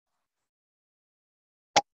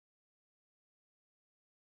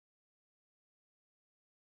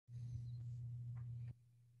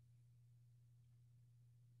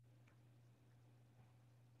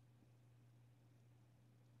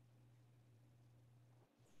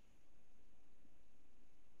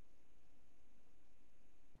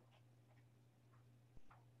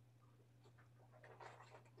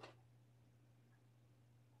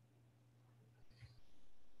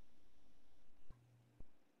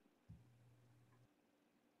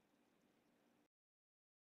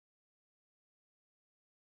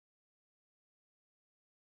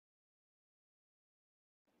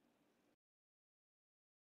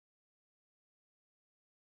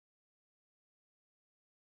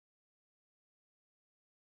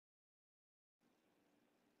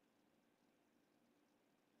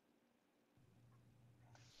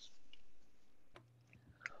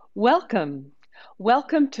Welcome.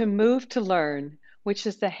 Welcome to Move to Learn, which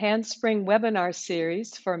is the Handspring webinar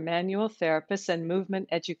series for manual therapists and movement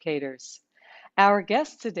educators. Our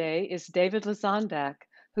guest today is David Lesondak,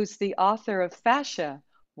 who's the author of Fascia,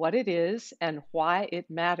 What It Is and Why It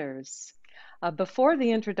Matters. Before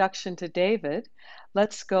the introduction to David,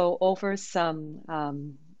 let's go over some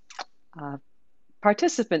uh,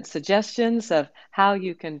 participant suggestions of how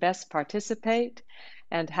you can best participate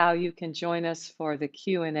and how you can join us for the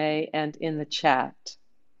Q&A and in the chat.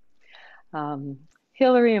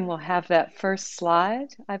 Hillary, and we'll have that first slide,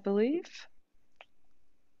 I believe.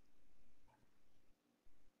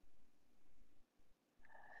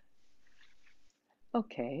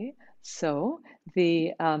 Okay, so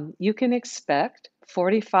you can expect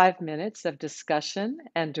 45 minutes of discussion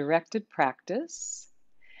and directed practice.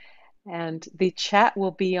 And the chat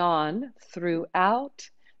will be on throughout,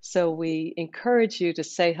 so we encourage you to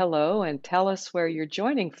say hello and tell us where you're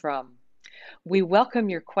joining from. We welcome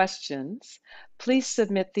your questions. Please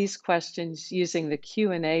submit these questions using the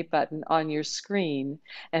Q&A button on your screen,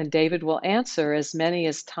 and David will answer as many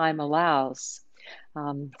as time allows.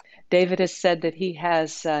 David has said that he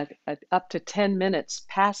has up to 10 minutes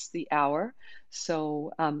past the hour.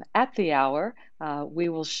 So at the hour, we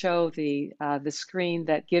will show the screen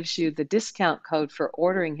that gives you the discount code for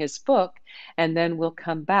ordering his book, and then we'll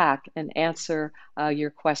come back and answer your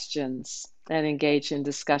questions and engage in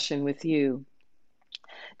discussion with you.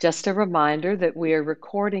 Just a reminder that we are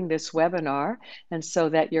recording this webinar, and so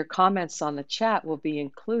that your comments on the chat will be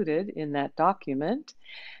included in that document,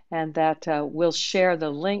 and that we'll share the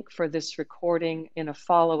link for this recording in a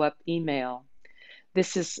follow-up email.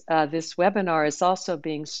 This webinar is also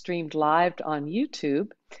being streamed live on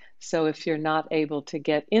YouTube, so if you're not able to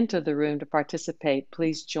get into the room to participate,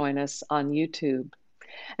 please join us on YouTube.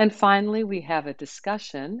 And finally, we have a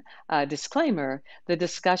disclaimer. The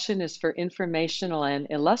discussion is for informational and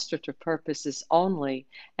illustrative purposes only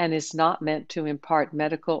and is not meant to impart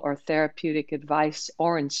medical or therapeutic advice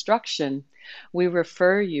or instruction. We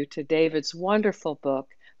refer you to David's wonderful book,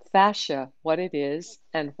 Fascia, What It Is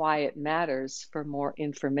and Why It Matters, for more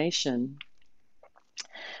information.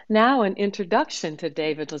 Now, an introduction to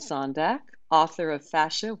David Lesondak, author of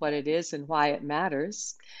Fascia, What It Is and Why It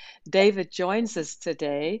Matters. David joins us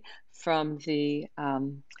today from the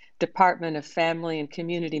Department of Family and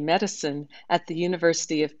Community Medicine at the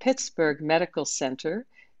University of Pittsburgh Medical Center,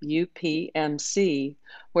 UPMC,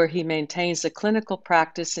 where he maintains a clinical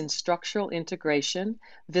practice in structural integration,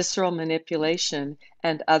 visceral manipulation,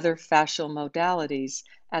 and other fascial modalities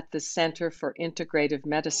at the Center for Integrative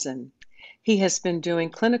Medicine. He has been doing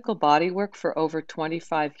clinical bodywork for over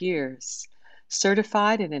 25 years.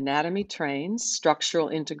 Certified in Anatomy Trains, Structural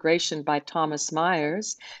Integration by Thomas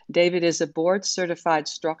Myers, David is a board-certified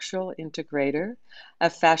structural integrator, a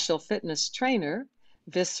fascial fitness trainer,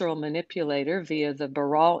 visceral manipulator via the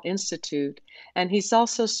Barral Institute, and he's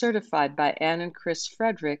also certified by Ann and Chris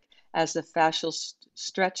Frederick as a fascial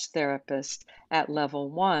stretch therapist at level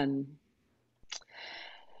 1.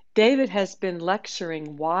 David has been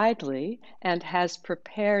lecturing widely and has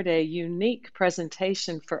prepared a unique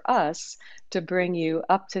presentation for us to bring you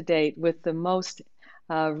up to date with the most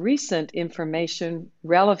recent information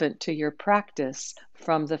relevant to your practice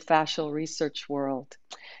from the fascial research world.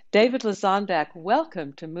 David Lesondak,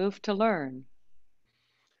 welcome to Move to Learn.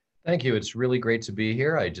 Thank you. It's really great to be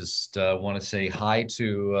here. I just want to say hi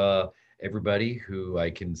to everybody who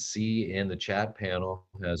I can see in the chat panel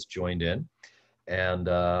has joined in. And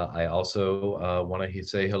I also want to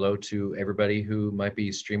say hello to everybody who might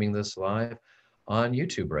be streaming this live on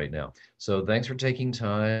YouTube right now. So thanks for taking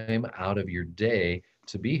time out of your day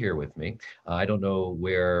to be here with me. I don't know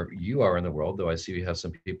where you are in the world, though I see we have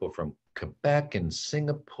some people from Quebec and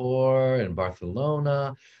Singapore and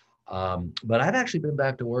Barcelona. But I've actually been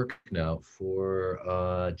back to work now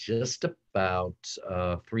for just about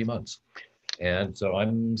 3 months. And so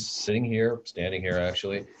I'm standing here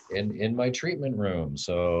actually, in my treatment room.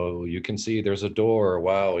 So you can see there's a door.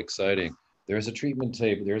 Wow, exciting. There's a treatment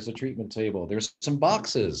table. There's some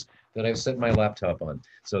boxes that I've set my laptop on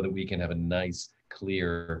so that we can have a nice,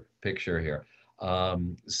 clear picture here.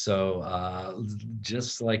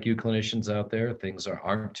 Just like you clinicians out there, things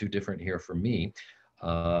aren't too different here for me.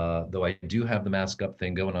 Though I do have the mask up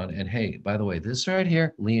thing going on. And hey, by the way, this right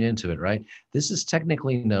here, lean into it, right? This is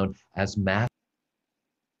technically known as mask.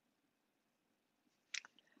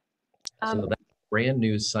 So that's a brand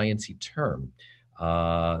new sciencey term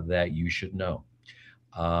that you should know.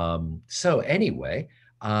 So anyway,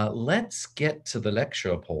 let's get to the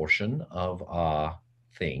lecture portion of our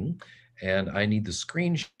thing. And I need the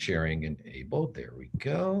screen sharing enabled. There we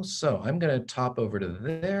go. So I'm going to top over to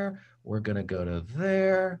there. We're going to go to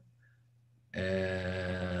there.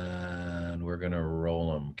 And we're going to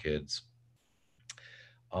roll them, kids.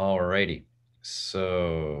 All righty.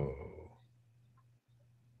 So,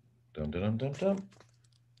 dum dum dum dum dum.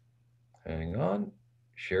 Hang on.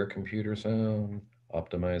 Share computer sound.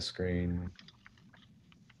 Optimize screen.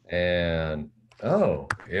 And oh,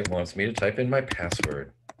 it wants me to type in my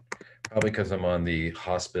password. Probably because I'm on the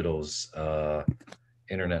hospital's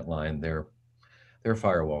internet line. Their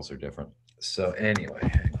firewalls are different. So anyway,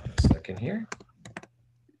 hang on a second here.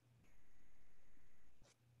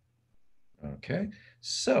 Okay,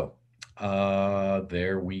 so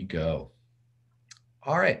there we go.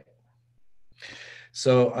 All right.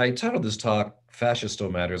 So I titled this talk "Fascia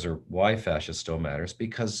Still Matters" or "Why Fascia Still Matters"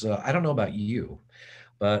 because I don't know about you,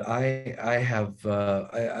 but I've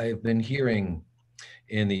been hearing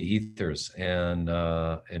in the ethers and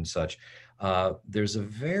such. There's a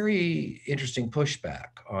very interesting pushback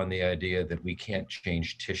on the idea that we can't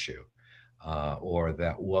change tissue, or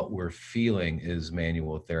that what we're feeling as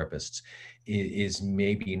manual therapists is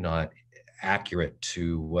maybe not accurate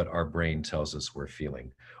to what our brain tells us we're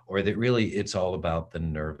feeling, or that really it's all about the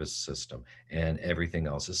nervous system and everything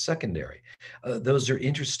else is secondary. Those are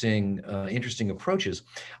interesting approaches.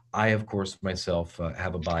 I, of course, myself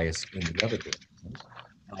have a bias in the other direction.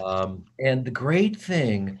 And the great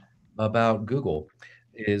thing about Google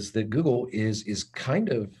is that Google is kind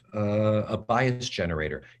of a bias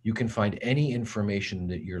generator. You can find any information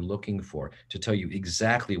that you're looking for to tell you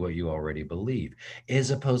exactly what you already believe,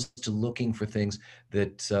 as opposed to looking for things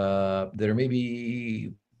that are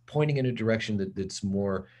maybe pointing in a direction that's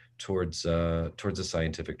more towards a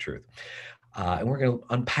scientific truth. And we're going to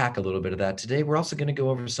unpack a little bit of that today. We're also going to go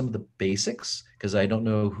over some of the basics because I don't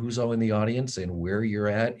know who's all in the audience and where you're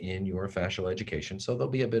at in your fascial education. So there'll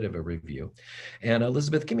be a bit of a review. And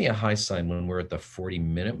Elizabeth, give me a high sign when we're at the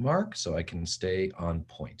 40-minute mark so I can stay on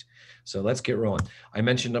point. So let's get rolling. I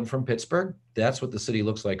mentioned I'm from Pittsburgh. That's what the city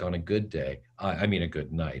looks like on a good day. I mean, a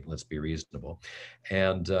good night. Let's be reasonable.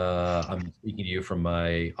 And I'm speaking to you from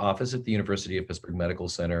my office at the University of Pittsburgh Medical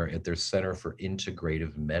Center at their Center for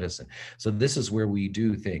Integrative Medicine. So this is where we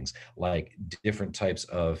do things like different types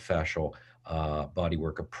of fascial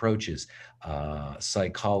bodywork approaches,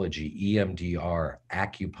 psychology, EMDR,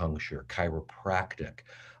 acupuncture, chiropractic,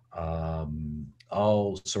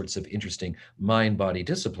 all sorts of interesting mind-body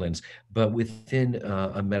disciplines, but within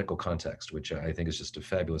a medical context, which I think is just a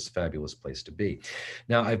fabulous, fabulous place to be.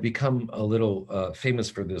 Now, I've become a little famous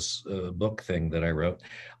for this book thing that I wrote,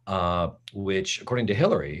 which, according to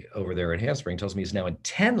Hillary over there at Handspring, tells me is now in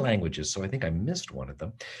 10 languages. So I think I missed one of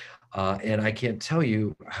them. And I can't tell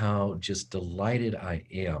you how just delighted I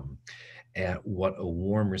am at what a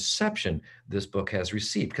warm reception this book has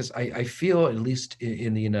received. Because I feel, at least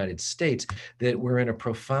in the United States, that we're in a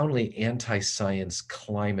profoundly anti science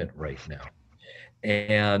climate right now.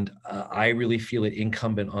 And I really feel it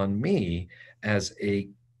incumbent on me as a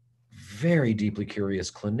very deeply curious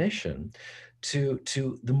clinician to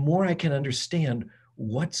the more I can understand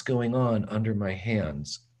what's going on under my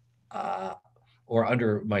hands, uh, or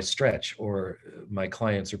under my stretch, or my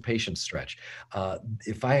clients or patients stretch.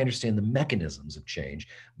 If I understand the mechanisms of change,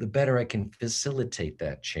 the better I can facilitate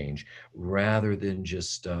that change rather than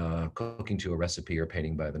just cooking to a recipe or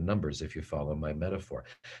painting by the numbers, if you follow my metaphor.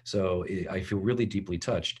 So I feel really deeply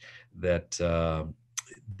touched that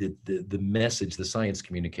the message, the science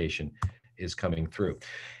communication is coming through.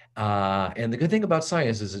 And the good thing about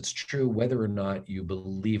science is it's true whether or not you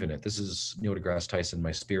believe in it. This is Neil deGrasse Tyson,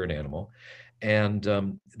 my spirit animal. And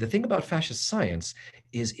the thing about fascist science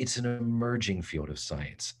is it's an emerging field of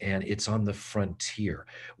science and it's on the frontier,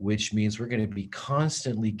 which means we're going to be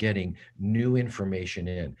constantly getting new information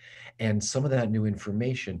in. And some of that new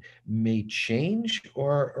information may change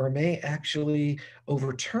or may actually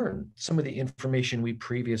overturn some of the information we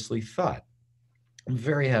previously thought. I'm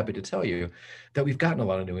very happy to tell you that we've gotten a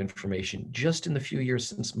lot of new information just in the few years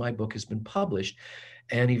since my book has been published,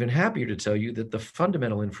 and even happier to tell you that the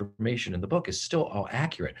fundamental information in the book is still all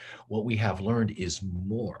accurate. What we have learned is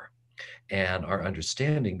more, and our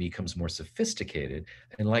understanding becomes more sophisticated,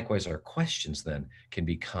 and likewise, our questions then can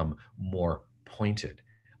become more pointed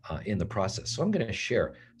in the process. So I'm going to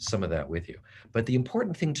share some of that with you. But the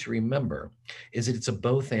important thing to remember is that it's a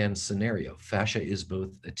both and scenario. Fascia is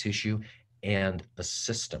both a tissue and a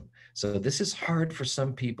system. So this is hard for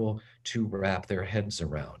some people to wrap their heads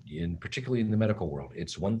around, in particularly in the medical world.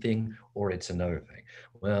 It's one thing or it's another thing.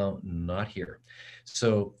 Well, not here.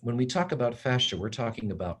 So when we talk about fascia, we're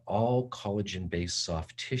talking about all collagen-based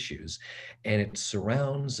soft tissues, and it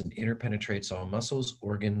surrounds and interpenetrates all muscles,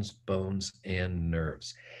 organs, bones, and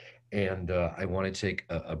nerves. And I want to take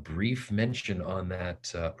a brief mention on that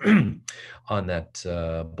on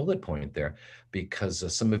that bullet point there,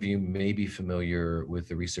 because some of you may be familiar with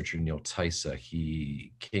the researcher Neil Tysa.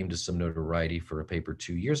 He came to some notoriety for a paper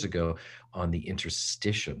 2 years ago on the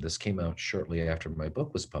interstitium. This came out shortly after my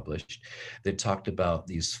book was published, that talked about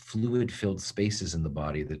these fluid-filled spaces in the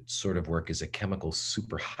body that sort of work as a chemical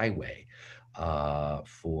superhighway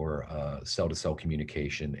for cell-to-cell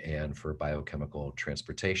communication and for biochemical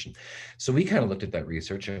transportation. So we kind of looked at that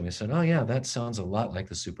research and we said, oh yeah, that sounds a lot like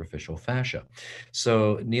the superficial fascia.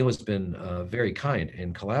 So Neil has been very kind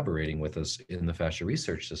in collaborating with us in the Fascia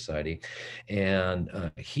Research Society,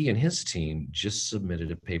 and he and his team just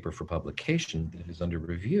submitted a paper for publication that is under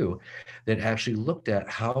review that actually looked at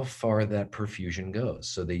how far that perfusion goes.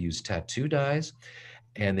 So they used tattoo dyes,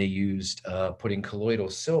 and they used putting colloidal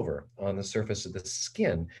silver on the surface of the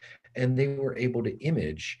skin, and they were able to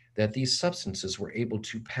image that these substances were able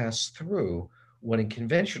to pass through what in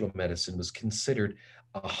conventional medicine was considered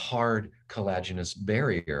a hard collagenous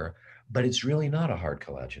barrier, but it's really not a hard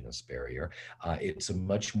collagenous barrier. It's a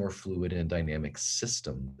much more fluid and dynamic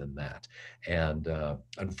system than that. And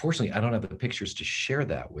unfortunately, I don't have the pictures to share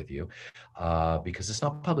that with you because it's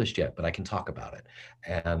not published yet, but I can talk about it.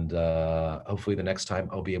 And hopefully, the next time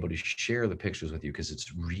I'll be able to share the pictures with you, because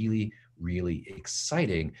it's really, really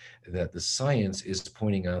exciting that the science is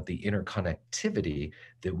pointing out the interconnectivity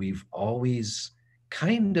that we've always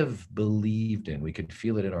kind of believed in. We could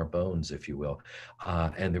feel it in our bones, if you will.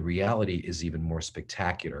 And the reality is even more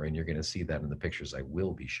spectacular. And you're going to see that in the pictures I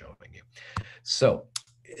will be showing you. So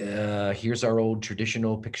here's our old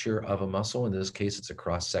traditional picture of a muscle. In this case, it's a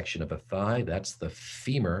cross section of a thigh. That's the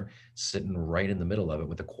femur sitting right in the middle of it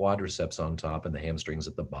with the quadriceps on top and the hamstrings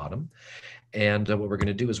at the bottom. And what we're going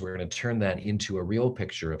to do is we're going to turn that into a real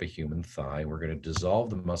picture of a human thigh. We're going to dissolve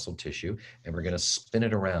the muscle tissue and we're going to spin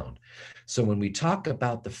it around. So when we talk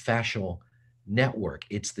about the fascial network,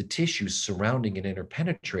 it's the tissue surrounding and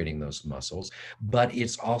interpenetrating those muscles, but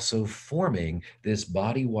it's also forming this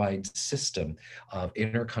body-wide system of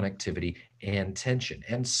interconnectivity and tension.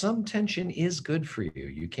 And some tension is good for you.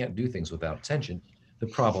 You can't do things without tension. The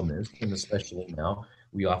problem is, and especially now,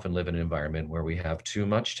 we often live in an environment where we have too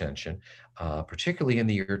much tension, particularly in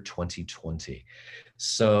the year 2020.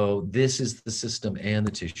 So this is the system and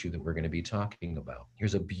the tissue that we're going to be talking about.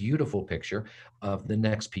 Here's a beautiful picture of the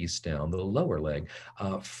next piece down, the lower leg,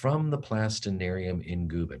 from the Plastinarium in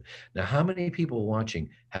Guben. Now, how many people watching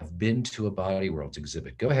have been to a Body Worlds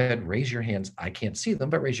exhibit? Go ahead, raise your hands. I can't see them,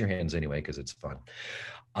 but raise your hands anyway, because it's fun.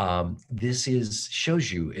 This is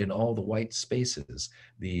shows you in all the white spaces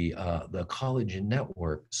the collagen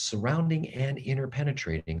network surrounding and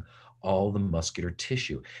interpenetrating all the muscular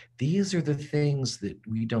tissue. These are the things that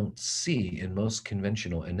we don't see in most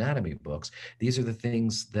conventional anatomy books. These are the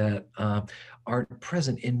things that aren't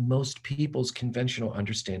present in most people's conventional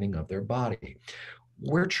understanding of their body.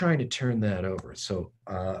 We're trying to turn that over. So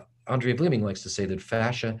Andrea Vleeming likes to say that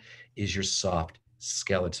fascia is your soft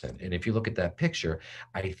skeleton. And if you look at that picture,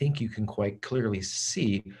 I think you can quite clearly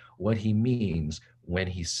see what he means when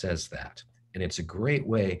he says that. And it's a great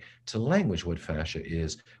way to language what fascia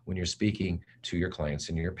is when you're speaking to your clients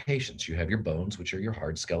and your patients. You have your bones, which are your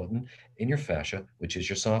hard skeleton, and your fascia, which is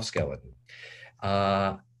your soft skeleton.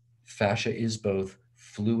 Uh, Fascia is both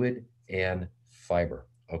fluid and fiber.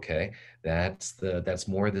 Okay, that's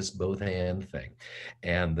more this both and thing.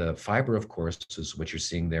 And the fiber, of course, is what you're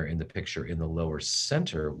seeing there in the picture in the lower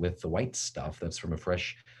center with the white stuff. That's from a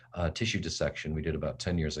fresh tissue dissection we did about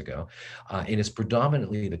 10 years ago. And it's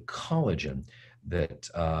predominantly the collagen that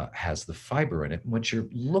has the fiber in it. What you're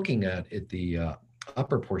looking at the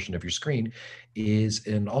upper portion of your screen is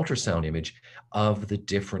an ultrasound image of the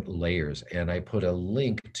different layers. And I put a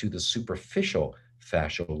link to the superficial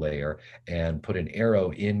fascial layer and put an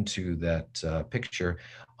arrow into that picture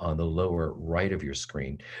on the lower right of your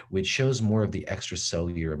screen, which shows more of the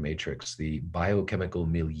extracellular matrix, the biochemical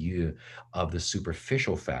milieu of the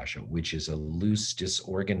superficial fascia, which is a loose,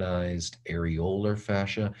 disorganized areolar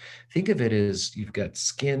fascia. Think of it as you've got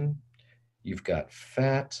skin, you've got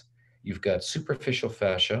fat, you've got superficial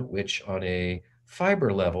fascia, which on a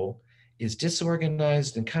fiber level is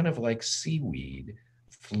disorganized and kind of like seaweed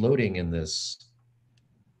floating in this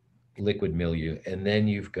liquid milieu, and then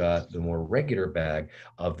you've got the more regular bag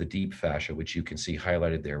of the deep fascia, which you can see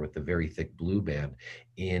highlighted there with the very thick blue band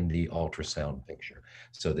in the ultrasound picture.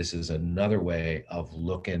 So this is another way of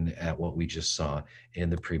looking at what we just saw in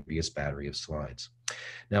the previous battery of slides.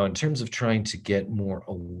 Now, in terms of trying to get more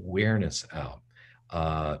awareness out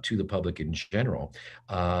to the public in general,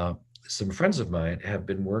 some friends of mine have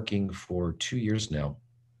been working for 2 years now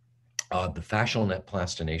the Fascial Net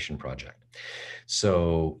Plastination Project.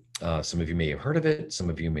 So some of you may have heard of it, some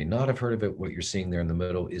of you may not have heard of it. What you're seeing there in the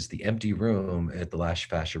middle is the empty room at the last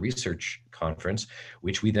Fascia Research Conference,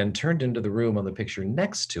 which we then turned into the room on the picture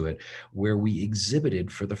next to it, where we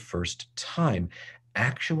exhibited for the first time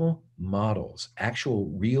actual models, actual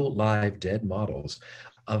real live dead models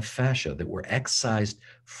of fascia that were excised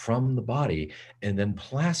from the body and then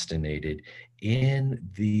plastinated in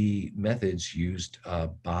the methods used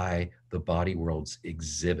by the Body World's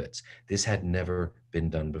exhibits. This had never been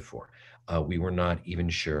done before. We were not even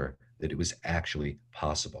sure that it was actually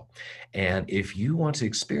possible. And if you want to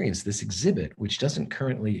experience this exhibit, which doesn't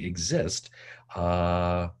currently exist,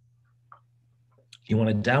 uh, you want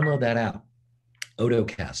to download that app.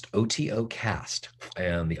 Otocast, OTOcast,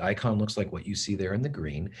 and the icon looks like what you see there in the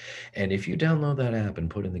green. And if you download that app and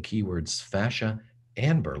put in the keywords fascia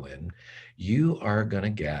and Berlin, you are going to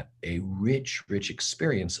get a rich, rich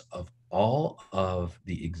experience of all of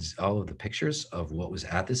the pictures of what was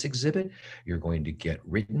at this exhibit. You're going to get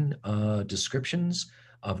written descriptions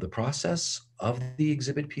of the process of the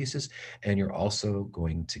exhibit pieces, and you're also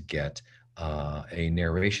going to get a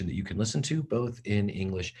narration that you can listen to both in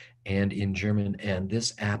English and in German. And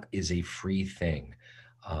this app is a free thing.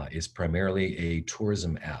 It's primarily a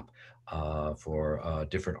tourism app for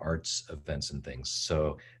different arts events and things.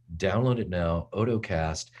 So download it now,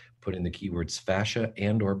 Otocast, put in the keywords fascia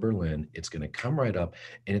and or Berlin. It's going to come right up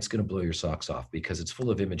and it's going to blow your socks off because it's full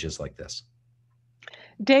of images like this.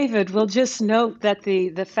 David, we'll just note that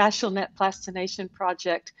the Fascial Net Plastination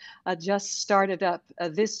Project just started up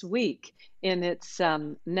this week in its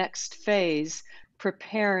next phase,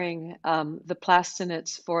 preparing the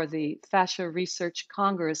plastinates for the Fascia Research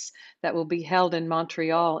Congress that will be held in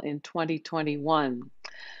Montreal in 2021.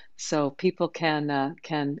 So people can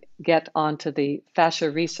get onto the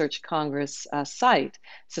Fascia Research Congress site,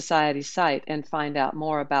 society site, and find out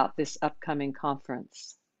more about this upcoming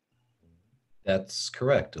conference. That's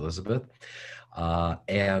correct, Elizabeth.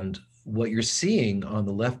 And what you're seeing on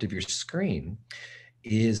the left of your screen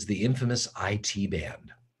is the infamous IT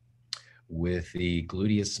band with the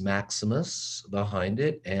gluteus maximus behind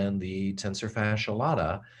it and the tensor fascia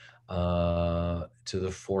lata to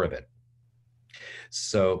the fore of it.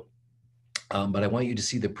 So, but I want you to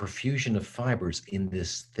see the profusion of fibers in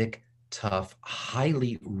this thick, tough,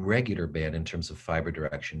 highly regular band in terms of fiber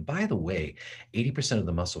direction. By the way, 80% of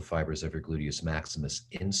the muscle fibers of your gluteus maximus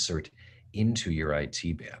insert into your IT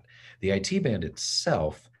band. The IT band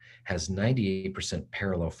itself has 98%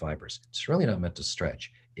 parallel fibers. It's really not meant to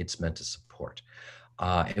stretch, it's meant to support.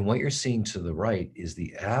 And what you're seeing to the right is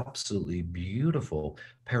the absolutely beautiful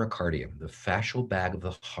pericardium, the fascial bag of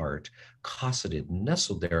the heart, cosseted,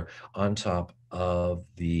 nestled there on top of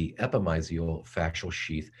the epimysial fascial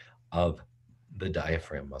sheath of the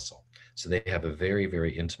diaphragm muscle. So they have a very,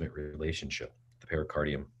 very intimate relationship, the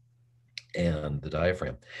pericardium and the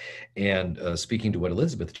diaphragm. And speaking to what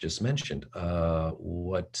Elizabeth just mentioned,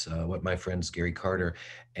 what my friends Gary Carter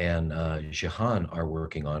and Jehan are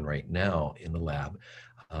working on right now in the lab.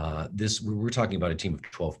 This we're talking about a team of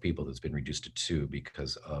 12 people that's been reduced to two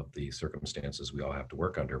because of the circumstances we all have to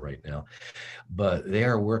work under right now. But they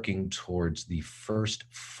are working towards the first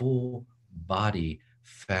full body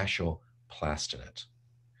fascial plastinet.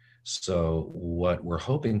 So, what we're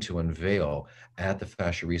hoping to unveil at the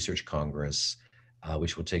Fascia Research Congress,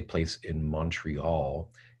 which will take place in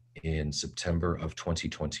Montreal in September of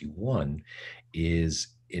 2021, is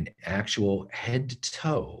an actual head to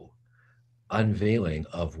toe unveiling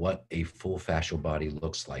of what a full fascial body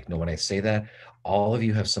looks like. Now, when I say that, all of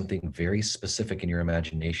you have something very specific in your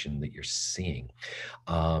imagination that you're seeing.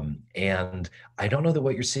 And I don't know that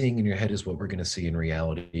what you're seeing in your head is what we're going to see in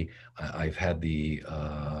reality. I've had the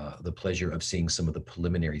pleasure of seeing some of the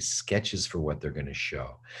preliminary sketches for what they're going to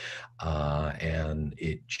show, and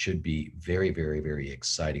it should be very, very, very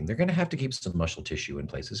exciting. They're going to have to keep some muscle tissue in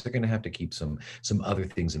places. They're going to have to keep some other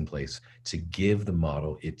things in place to give the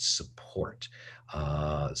model its support,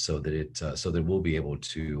 so that it we'll be able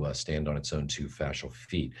to stand on its own two fascial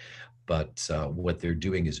feet. but what they're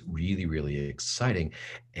doing is really, really exciting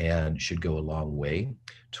and should go a long way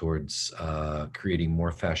towards creating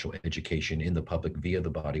more fascial education in the public via the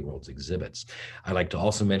Body Worlds exhibits. I like to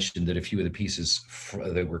also mention that a few of the pieces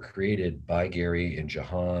that were created by Gary and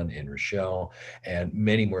Jahan and Rochelle and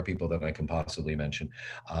many more people than I can possibly mention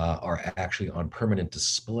are actually on permanent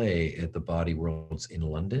display at the Body Worlds in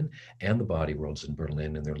London and the Body Worlds in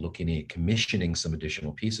Berlin. And they're looking at commissioning some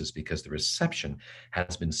additional pieces because the reception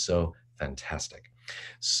has been so fantastic.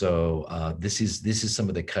 So this is some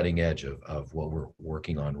of the cutting edge of what we're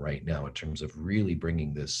working on right now in terms of really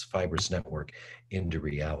bringing this fibrous network into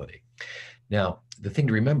reality. Now, the thing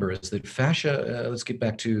to remember is that fascia, let's get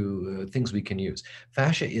back to things we can use.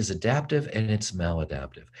 Fascia is adaptive and it's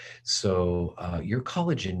maladaptive. So, your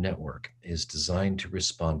collagen network is designed to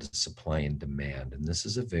respond to supply and demand. And this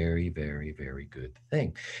is a very, very, very good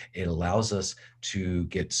thing. It allows us to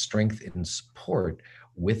get strength and support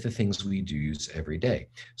with the things we do use every day.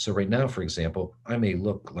 So, right now, for example, I may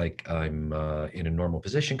look like I'm in a normal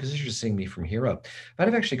position because you're just seeing me from here up. But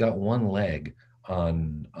I've actually got one leg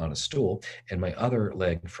on a stool and my other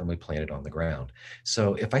leg firmly planted on the ground.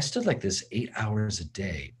 So if I stood like this 8 hours a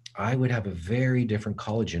day, I would have a very different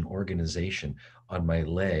collagen organization on my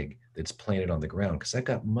leg that's planted on the ground because I've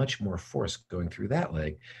got much more force going through that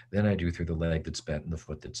leg than I do through the leg that's bent and the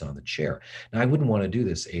foot that's on the chair. Now, I wouldn't want to do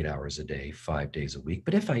this 8 hours a day, 5 days a week,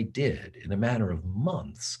 but if I did in a matter of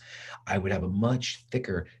months, I would have a much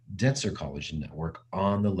thicker, denser collagen network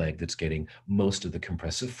on the leg that's getting most of the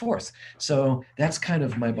compressive force. So that's kind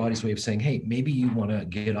of my body's way of saying, hey, maybe you want to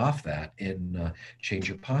get off that and change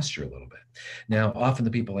your posture a little bit. Now, often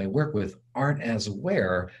the people I work with aren't as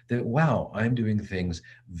aware that, wow, I'm doing things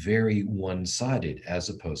very one sided as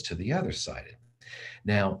opposed to the other sided.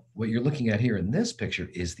 Now, what you're looking at here in this picture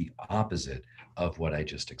is the opposite of what I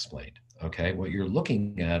just explained. Okay. What you're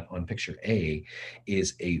looking at on picture A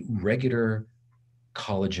is a regular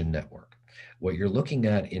collagen network. What you're looking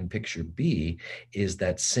at in picture B is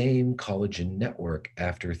that same collagen network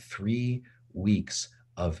after 3 weeks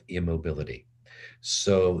of immobility.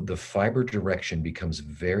 So the fiber direction becomes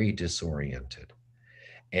very disoriented.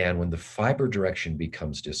 And when the fiber direction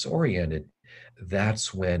becomes disoriented,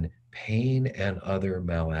 that's when pain and other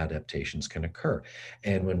maladaptations can occur.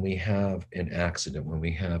 And when we have an accident, when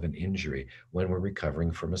we have an injury, when we're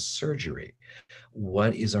recovering from a surgery,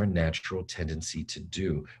 what is our natural tendency to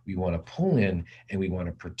do? We want to pull in and we want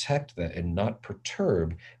to protect that and not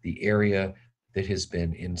perturb the area that has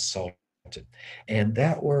been insulted. And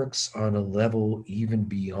that works on a level even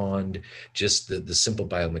beyond just the simple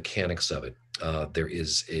biomechanics of it. There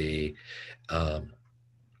is a um,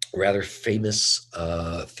 rather famous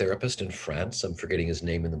therapist in France. I'm forgetting his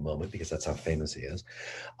name in the moment because that's how famous he is.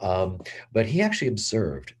 Um, but he actually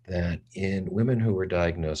observed that in women who were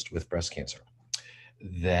diagnosed with breast cancer,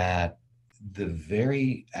 that the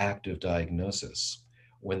very act of diagnosis,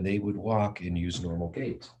 when they would walk and use normal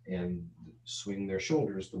gait and swing their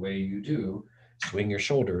shoulders the way you do, swing your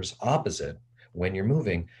shoulders opposite when you're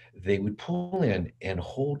moving, they would pull in and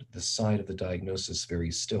hold the side of the diagnosis very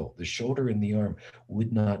still. The shoulder and the arm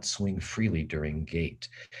would not swing freely during gait.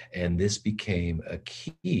 And this became a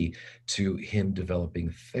key to him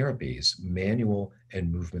developing therapies, manual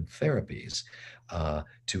and movement therapies,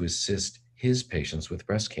 to assist his patients with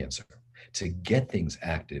breast cancer to get things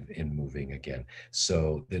active and moving again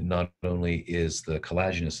so that not only is the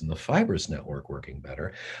collagenous and the fibrous network working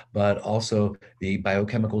better, but also the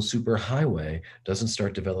biochemical superhighway doesn't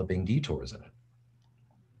start developing detours in it.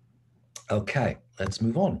 Okay, let's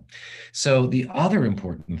move on. So, the other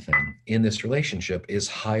important thing in this relationship is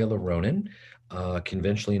hyaluronin,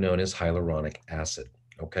 conventionally known as hyaluronic acid.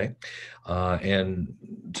 Okay. And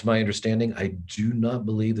to my understanding, I do not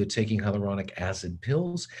believe that taking hyaluronic acid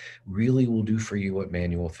pills really will do for you what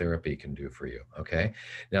manual therapy can do for you. Okay.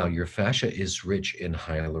 Now, your fascia is rich in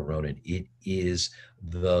hyaluronin, it is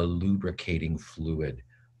the lubricating fluid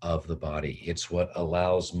of the body. It's what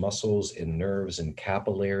allows muscles and nerves and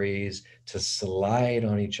capillaries to slide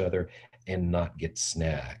on each other and not get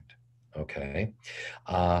snagged. Okay.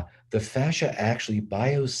 The fascia actually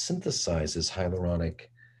biosynthesizes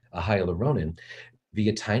hyaluronin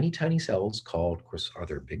via tiny, tiny cells called, of course, are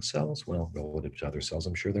there big cells? Well, relative to other cells,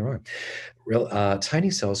 I'm sure there are. Tiny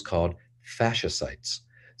cells called fasciocytes.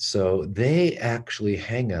 So they actually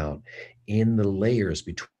hang out in the layers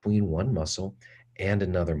between one muscle and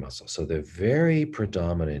another muscle. So they're very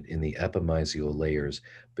predominant in the epimysial layers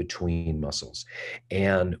between muscles.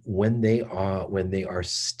 And when they are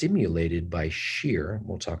stimulated by shear,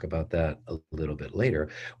 we'll talk about that a little bit later.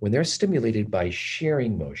 When they're stimulated by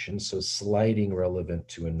shearing motion, so sliding relevant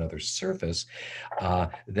to another surface,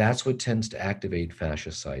 that's what tends to activate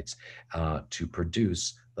fasciocytes to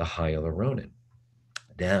produce the hyaluronin.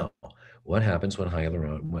 Now, what happens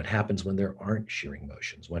when there aren't shearing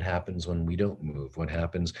motions? What happens when we don't move? What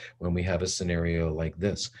happens when we have a scenario like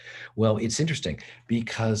this? Well, it's interesting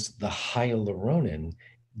because the hyaluronin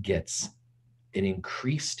gets an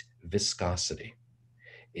increased viscosity.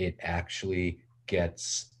 It actually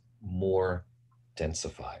gets more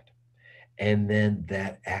densified. And then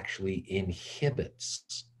that actually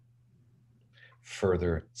inhibits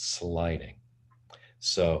further sliding.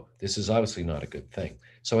 So this is obviously not a good thing.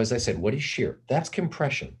 So as I said, what is shear? That's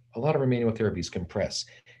compression. A lot of our manual therapies compress.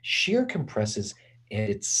 Shear compresses and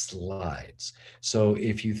it slides. So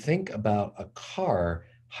if you think about a car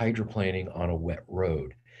hydroplaning on a wet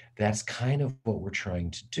road, that's kind of what we're trying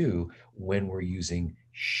to do when we're using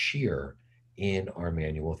shear in our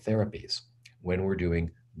manual therapies, when we're doing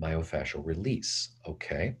myofascial release.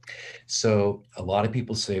 Okay. So a lot of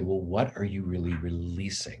people say, well, what are you really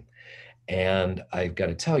releasing? And I've got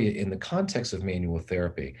to tell you, in the context of manual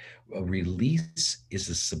therapy, a release is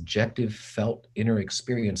a subjective, felt inner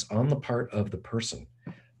experience on the part of the person,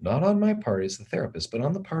 not on my part as the therapist, but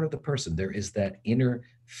on the part of the person. There is that inner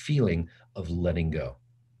feeling of letting go.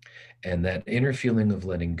 And that inner feeling of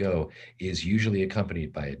letting go is usually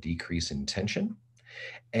accompanied by a decrease in tension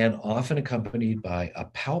and often accompanied by a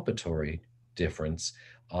palpatory difference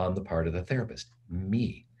on the part of the therapist,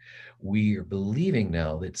 me. We are believing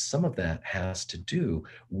now that some of that has to do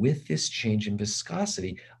with this change in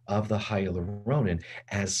viscosity of the hyaluronin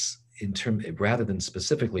as in term rather than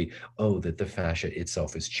specifically, oh, that the fascia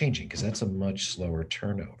itself is changing, because that's a much slower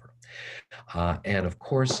turnover. And of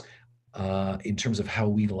course, in terms of how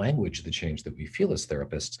we language the change that we feel as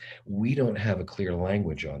therapists, we don't have a clear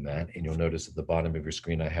language on that. And you'll notice at the bottom of your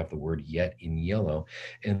screen, I have the word yet in yellow.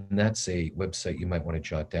 And that's a website you might want to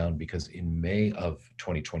jot down because in May of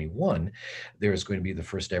 2021, there is going to be the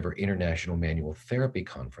first ever International Manual Therapy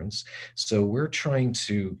Conference. So we're trying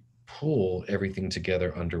to pull everything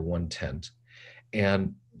together under one tent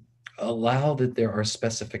and allow that there are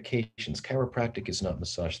specifications. Chiropractic is not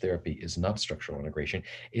massage therapy, is not structural integration,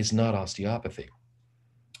 is not osteopathy,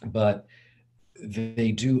 but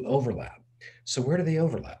they do overlap. So where do they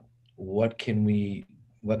overlap? What can we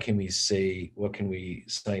what can we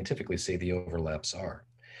scientifically say the overlaps are?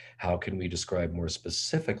 How can we describe more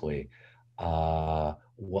specifically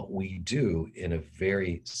what we do in a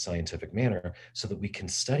very scientific manner so that we can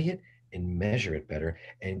study it and measure it better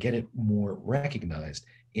and get it more recognized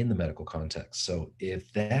in the medical context? So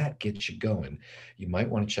if that gets you going, you might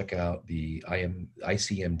want to check out the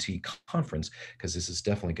ICMT conference because this is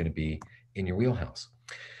definitely going to be in your wheelhouse.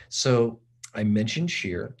 So I mentioned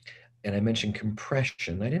shear and I mentioned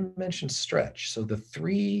compression. I didn't mention stretch. So the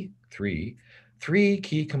three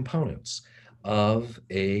key components of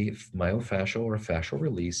a myofascial or fascial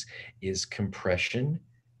release is compression,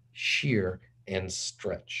 shear, and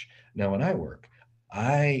stretch. Now, when I work,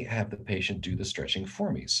 I have the patient do the stretching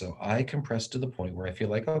for me. So I compress to the point where I feel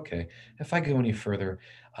like, okay, if I go any further,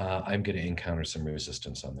 I'm going to encounter some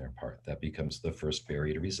resistance on their part. That becomes the first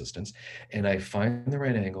barrier to resistance. And I find the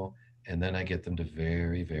right angle, and then I get them to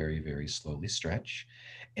very, very, very slowly stretch.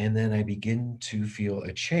 And then I begin to feel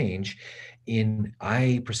a change in,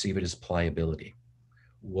 I perceive it as pliability.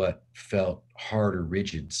 What felt hard or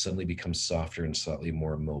rigid suddenly becomes softer and slightly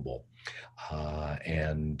more mobile,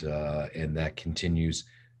 and that continues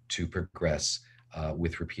to progress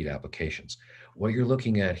with repeat applications. What you're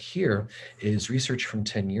looking at here is research from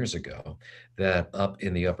 10 years ago that up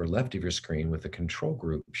in the upper left of your screen with the control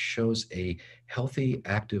group shows a healthy,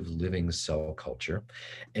 active living cell culture.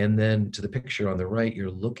 And then to the picture on the right, you're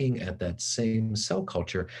looking at that same cell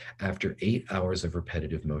culture after 8 hours of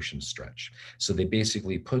repetitive motion stretch. So they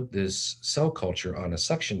basically put this cell culture on a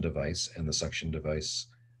suction device, and the suction device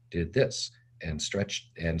did this and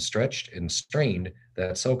stretched and strained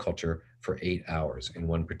that cell culture for 8 hours in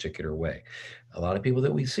one particular way. A lot of people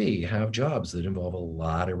that we see have jobs that involve a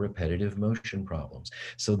lot of repetitive motion problems.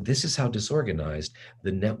 So this is how disorganized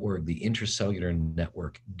the network, the intracellular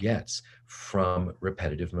network gets from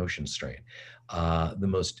repetitive motion strain. The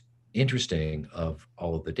most interesting of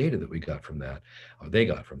all of the data that we got from that, or they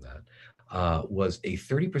got from that, was a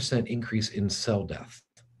 30% increase in cell death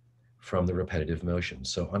from the repetitive motion.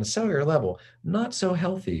 So, on a cellular level, not so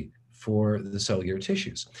healthy for the cellular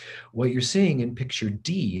tissues. What you're seeing in picture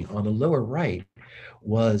D on the lower right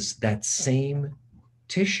was that same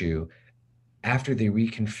tissue After they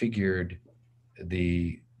reconfigured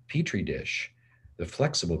the petri dish, the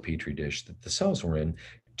flexible petri dish that the cells were in,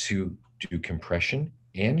 to do compression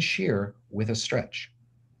and shear with a stretch.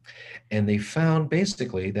 And they found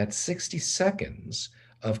basically that 60 seconds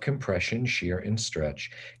of compression, shear, and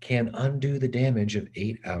stretch can undo the damage of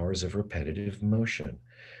 8 hours of repetitive motion.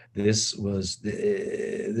 This was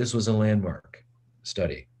a landmark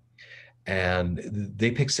study, and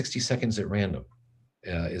they picked 60 seconds at random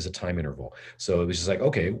is a time interval. So it was just like,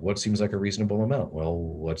 okay, what seems like a reasonable amount? Well,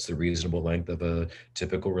 what's the reasonable length of a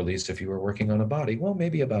typical release if you were working on a body? Well,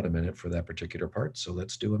 maybe about a minute for that particular part. So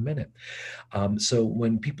let's do a minute. So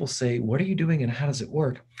when people say, what are you doing and how does it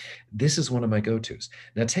work? This is one of my go tos.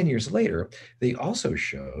 Now, 10 years later, they also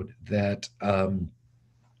showed that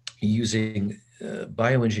using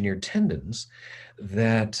bioengineered tendons,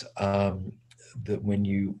 that that when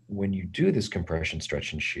you do this compression,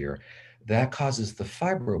 stretch, and shear, that causes the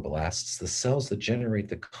fibroblasts, the cells that generate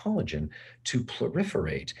the collagen, to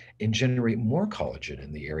proliferate and generate more collagen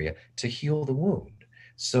in the area to heal the wound.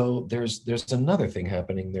 So there's another thing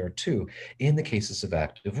happening there too in the cases of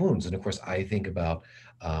active wounds. And of course, I think about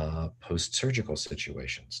post-surgical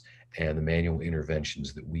situations and the manual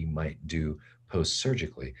interventions that we might do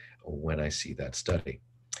post-surgically when I see that study.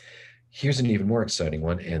 Here's an even more exciting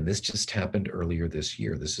one, and this just happened earlier this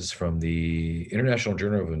year. This is from the International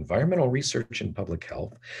Journal of Environmental Research and Public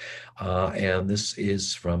Health, and this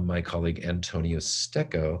is from my colleague Antonio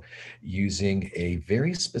Stecco using a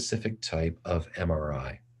very specific type of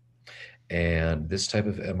MRI. And this type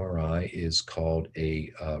of MRI is called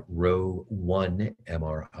a row 1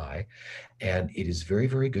 MRI, and it is very,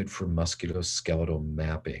 very good for musculoskeletal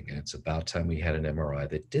mapping. And it's about time we had an MRI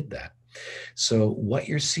that did that. So, what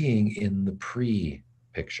you're seeing in the pre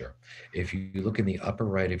picture, if you look in the upper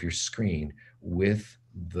right of your screen with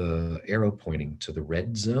the arrow pointing to the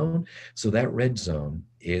red zone, so that red zone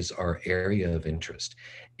is our area of interest.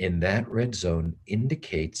 And that red zone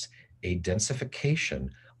indicates a densification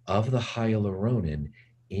of the hyaluronin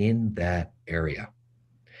in that area.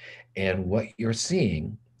 And what you're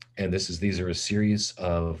seeing, and these are a series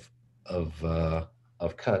of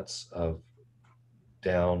of cuts of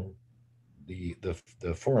down the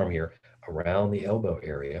forearm here around the elbow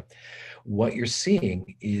area. What you're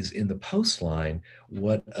seeing is in the post line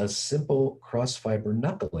what a simple cross fiber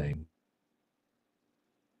knuckling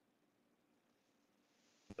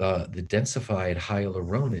the densified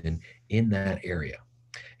hyaluronin in that area.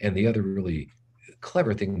 And the other really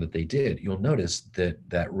clever thing that they did, you'll notice that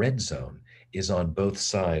that red zone is on both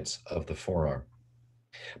sides of the forearm,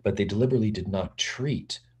 but they deliberately did not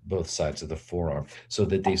treat both sides of the forearm so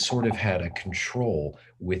that they sort of had a control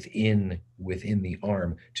within the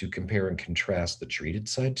arm to compare and contrast the treated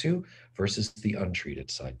side to versus the untreated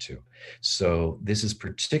side to. So this is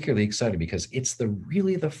particularly exciting because it's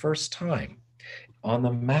the first time on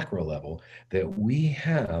the macro level that we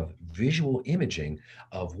have visual imaging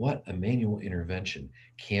of what a manual intervention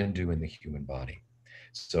can do in the human body.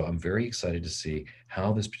 So I'm very excited to see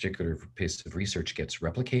how this particular piece of research gets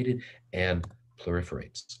replicated and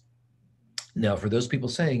proliferates. Now, for those people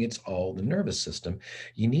saying it's all the nervous system,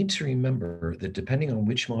 you need to remember that depending on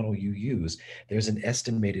which model you use, there's an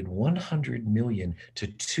estimated 100 million to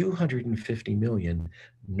 250 million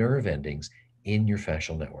nerve endings in your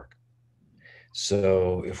fascial network.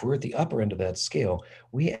 So if we're at the upper end of that scale,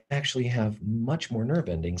 we actually have much more nerve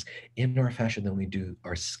endings in our fascia than we do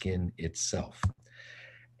our skin itself.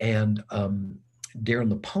 And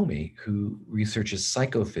Darren Lapomi, who researches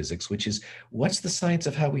psychophysics, which is what's the science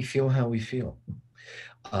of how we feel,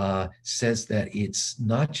 says that it's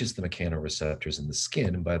not just the mechanoreceptors in the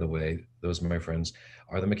skin. And by the way, those, my friends,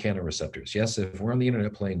 are the mechanoreceptors. Yes, if we're on the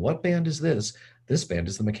internet playing, what band is this? This band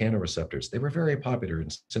is the mechanoreceptors. They were very popular in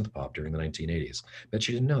synth pop during the 1980s. Bet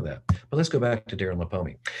you didn't know that. But let's go back to Darren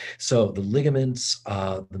Lapomi. So the ligaments,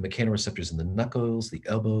 the mechanoreceptors in the knuckles, the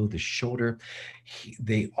elbow, the shoulder,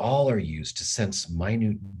 they all are used to sense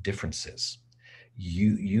minute differences,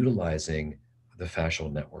 utilizing the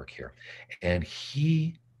fascial network here. And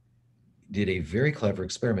he did a very clever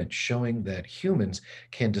experiment showing that humans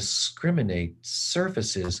can discriminate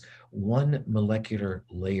surfaces one molecular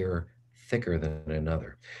layer thicker than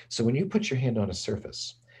another. So when you put your hand on a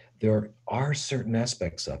surface, there are certain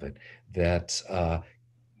aspects of it that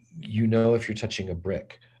you know if you're touching a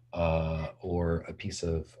brick or a piece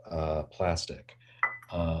of plastic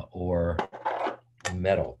or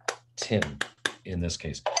metal, tin in this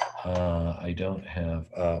case. I don't have,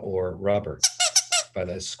 or rubber by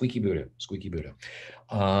the squeaky Buddha,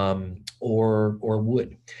 or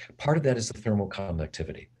wood. Part of that is the thermal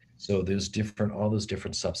conductivity. So all those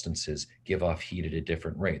different substances give off heat at a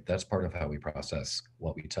different rate. That's part of how we process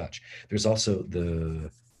what we touch. There's also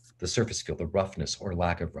the surface feel, the roughness or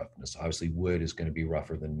lack of roughness. Obviously, wood is going to be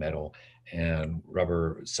rougher than metal, and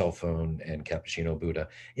rubber, cell phone, and cappuccino Buddha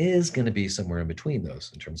is going to be somewhere in between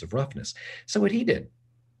those in terms of roughness. So what he did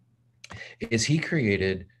is he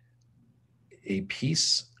created a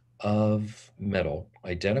piece of metal,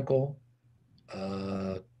 identical,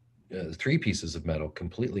 uh, three pieces of metal,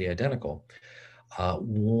 completely identical.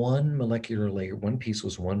 One piece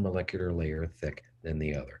was one molecular layer thick than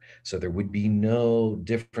the other. So there would be no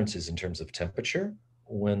differences in terms of temperature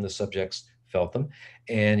when the subjects felt them.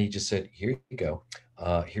 And he just said, "Here you go.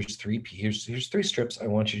 Here's three strips. I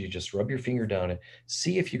want you to just rub your finger down it,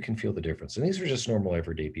 see if you can feel the difference." And these were just normal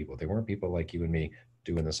everyday people. They weren't people like you and me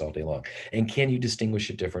doing this all day long. And can you distinguish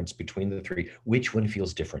a difference between the three? Which one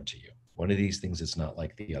feels different to you? One of these things is not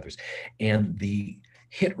like the others. And the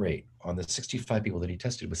hit rate on the 65 people that he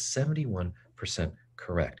tested was 71%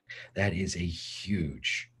 correct. That is a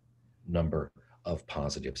huge number of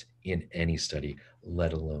positives in any study,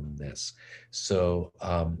 let alone this. So,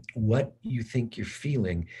 what you think you're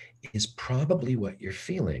feeling is probably what you're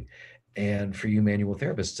feeling. And for you manual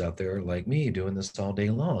therapists out there like me doing this all day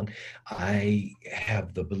long, I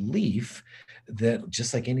have the belief that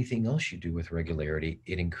just like anything else you do with regularity,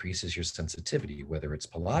 it increases your sensitivity, whether it's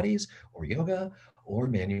Pilates or yoga or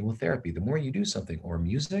manual therapy. The more you do something, or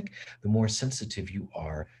music, the more sensitive you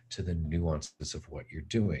are to the nuances of what you're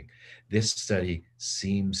doing. This study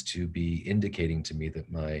seems to be indicating to me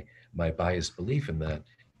that my biased belief in that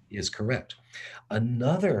is correct.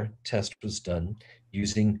 Another test was done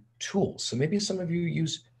using tools. So maybe some of you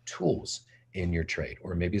use tools in your trade,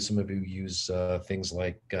 or maybe some of you use things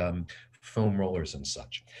like foam rollers and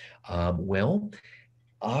such. Well,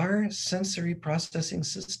 our sensory processing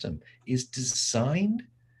system is designed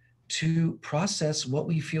to process what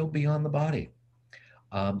we feel beyond the body.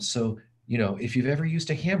 So, if you've ever used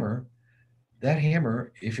a hammer, that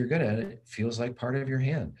hammer, if you're good at it, feels like part of your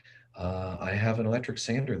hand. I have an electric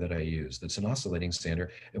sander that I use that's an oscillating sander.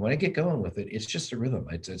 And when I get going with it, it's just a rhythm.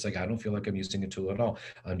 It's like I don't feel like I'm using a tool at all.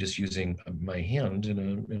 I'm just using my hand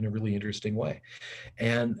in a really interesting way.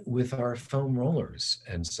 And with our foam rollers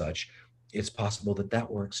and such, it's possible that that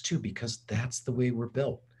works too, because that's the way we're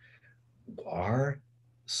built. Our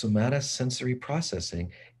somatosensory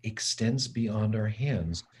processing extends beyond our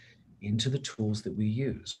hands into the tools that we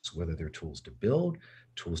use, whether they're tools to build,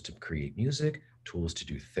 tools to create music, tools to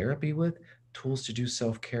do therapy with, tools to do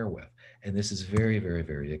self care with. And this is very, very,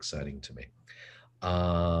 very exciting to me.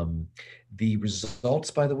 Um, the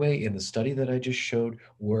results, by the way, in the study that I just showed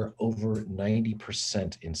were over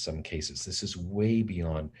 90% in some cases. This is way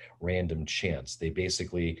beyond random chance. They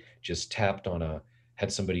basically just had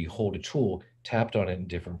somebody hold a tool, tapped on it in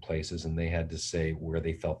different places, and they had to say where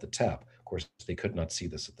they felt the tap. Of course, they could not see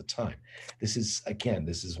this at the time. This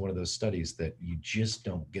is one of those studies that you just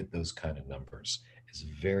don't get those kind of numbers. It's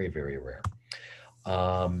very, very rare.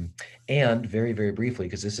 Um, and very, very briefly,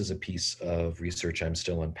 because this is a piece of research I'm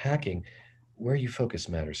still unpacking, where you focus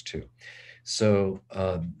matters too. So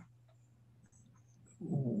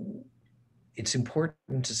it's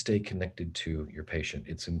important to stay connected to your patient.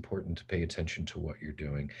 It's important to pay attention to what you're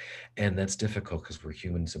doing. And that's difficult because we're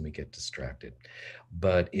humans and we get distracted.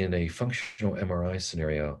 But in a functional MRI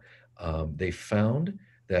scenario, they found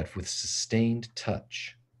that with sustained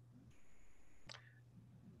touch,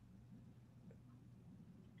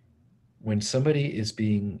 when somebody is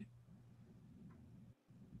being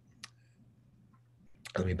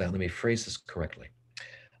let me phrase this correctly.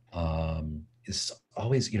 Is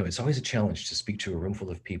always, it's always a challenge to speak to a room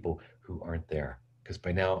full of people who aren't there. Because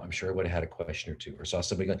by now, I'm sure I would have had a question or two, or saw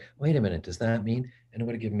somebody going, "Wait a minute, does that mean?" And it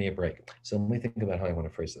would have given me a break. So let me think about how I want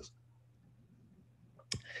to phrase this.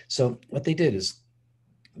 So what they did is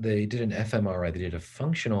they did an fMRI. They did a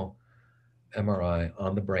functional MRI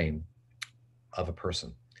on the brain of a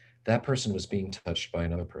person. That person was being touched by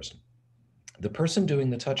another person. The person doing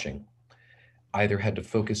the touching either had to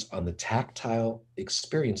focus on the tactile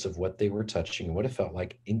experience of what they were touching and what it felt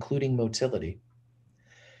like, including motility.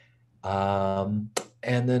 Um,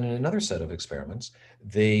 and then in another set of experiments,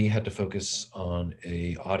 they had to focus on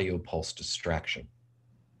a audio pulse distraction.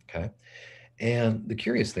 Okay. And the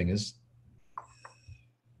curious thing is,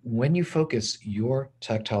 when you focus your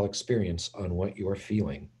tactile experience on what you're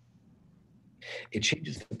feeling, it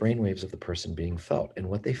changes the brainwaves of the person being felt. And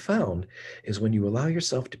what they found is when you allow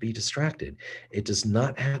yourself to be distracted, it does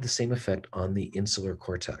not have the same effect on the insular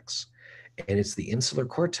cortex. And it's the insular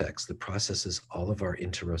cortex that processes all of our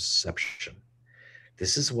interoception.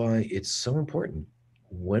 This is why it's so important.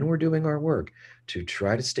 when we're doing our work to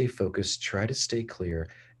try to stay focused, try to stay clear,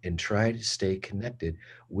 and try to stay connected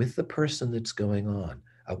with the person that's going on,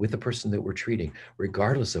 with the person that we're treating,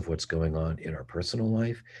 regardless of what's going on in our personal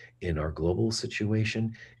life, in our global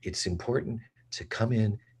situation. It's important to come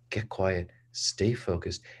in, get quiet, stay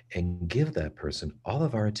focused, and give that person all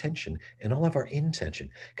of our attention and all of our intention,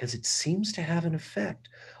 because it seems to have an effect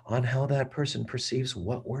on how that person perceives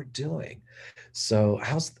what we're doing. So,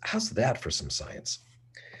 how's that for some science?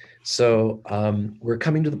 So we're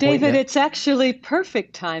coming to the point David, now. it's actually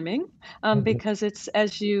perfect timing Mhm. because it's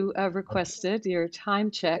as you requested your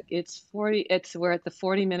time check. It's 40. It's we're at the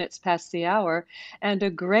 40 minutes past the hour, and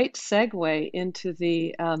a great segue into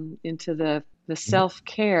the Mhm.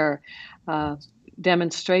 self-care uh,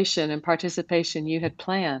 demonstration and participation you had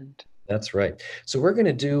planned. That's right. So we're going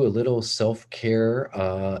to do a little self-care,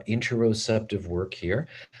 interoceptive work here.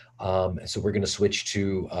 So we're going to switch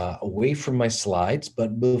to away from my slides.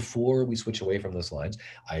 But before we switch away from the slides,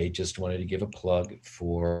 I just wanted to give a plug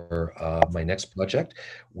for my next project,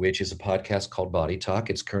 which is a podcast called Body Talk.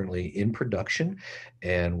 It's currently in production,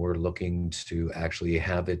 and we're looking to actually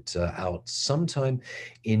have it out sometime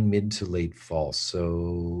in mid to late fall.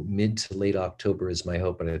 So mid to late October is my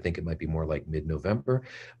hope, but I think it might be more like mid-November.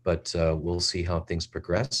 But we'll see how things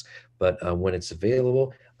progress. But when it's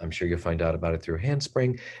available, I'm sure you'll find out about it through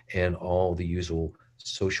Handspring and all the usual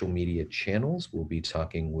social media channels. We'll be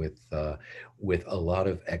talking with a lot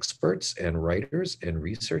of experts and writers and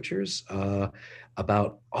researchers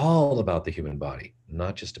about all about the human body,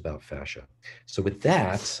 not just about fascia. So with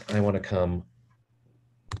that, I want to come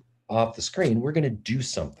off the screen. We're going to do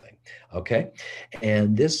something, okay?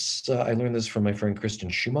 And this, I learned this from my friend Kristen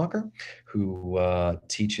Schumacher, who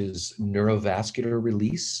teaches neurovascular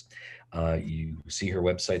release. You see her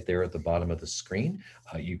website there at the bottom of the screen.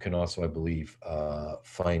 You can also, I believe,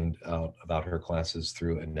 find out about her classes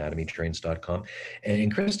through anatomytrains.com.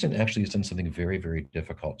 And Kristen actually has done something very, very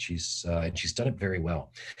difficult. And she's done it very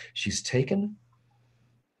well. She's taken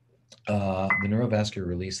the neurovascular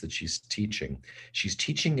release that she's teaching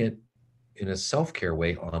it in a self-care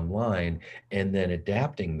way online, and then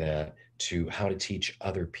adapting that to how to teach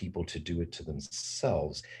other people to do it to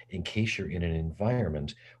themselves in case you're in an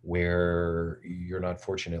environment where you're not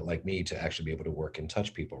fortunate like me to actually be able to work and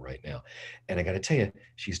touch people right now. And I got to tell you,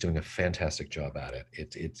 she's doing a fantastic job at it.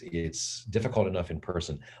 It's difficult enough in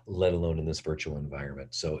person, let alone in this virtual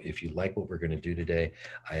environment. So if you like what we're going to do today,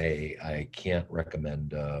 I can't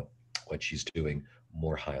recommend what she's doing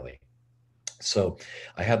more highly. So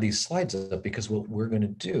I have these slides up because what we're going to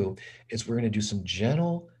do is we're going to do some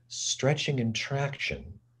gentle stretching and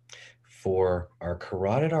traction for our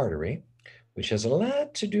carotid artery, which has a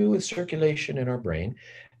lot to do with circulation in our brain.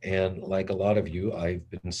 And like a lot of you, I've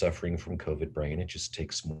been suffering from COVID brain. It just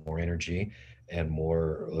takes more energy and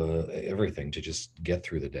more everything to just get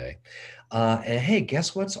through the day. And hey,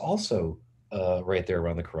 guess what's also right there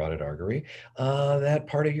around the carotid artery? That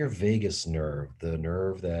part of your vagus nerve, the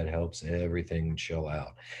nerve that helps everything chill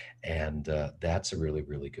out. And that's a really,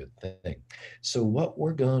 really good thing. So, what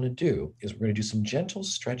we're going to do is we're going to do some gentle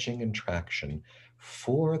stretching and traction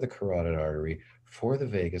for the carotid artery, for the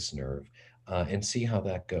vagus nerve, and see how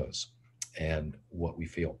that goes and what we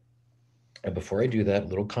feel. And before I do that,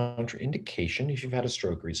 little contraindication: if you've had a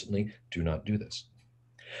stroke recently, do not do this.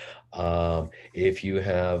 If you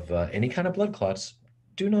have any kind of blood clots,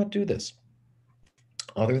 do not do this.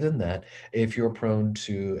 Other than that, if you're prone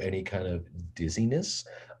to any kind of dizziness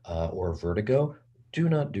or vertigo, do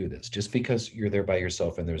not do this just because you're there by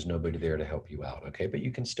yourself and there's nobody there to help you out, okay? But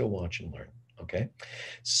you can still watch and learn, okay?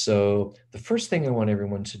 So the first thing I want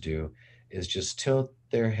everyone to do is just tilt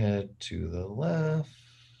their head to the left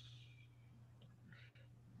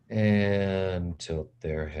and tilt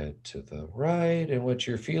their head to the right. And what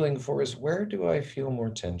you're feeling for is, where do I feel more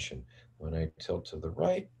tension? When I tilt to the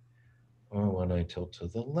right or when I tilt to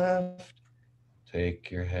the left? Take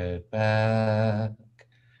your head back.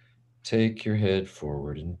 Take your head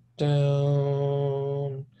forward and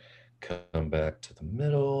down. Come back to the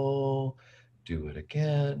middle. Do it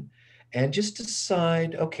again. And just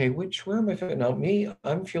decide, okay, where am I feeling? Now, me,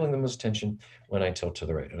 I'm feeling the most tension when I tilt to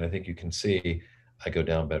the right. And I think you can see I go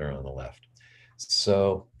down better on the left.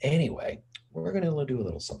 So, anyway, we're going to do a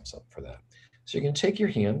little something, something for that. So, you're going to take your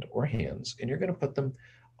hand or hands and you're going to put them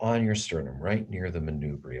on your sternum, right near the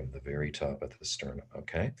manubrium, the very top of the sternum,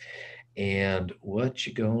 okay? And what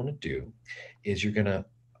you're going to do is you're going to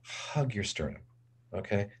hug your sternum.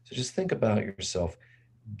 Okay. So just think about yourself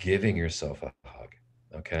giving yourself a hug.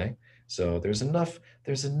 Okay. So there's enough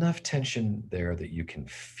tension there that you can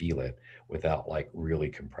feel it without like really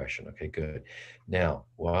compression. Okay, good. Now,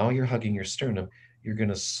 while you're hugging your sternum, you're going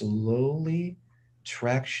to slowly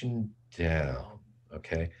traction down.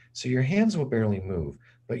 Okay. So your hands will barely move,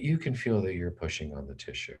 but you can feel that you're pushing on the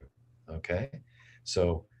tissue. Okay.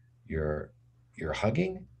 So you're you're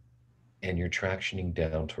hugging and you're tractioning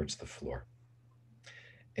down towards the floor.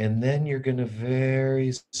 And then you're going to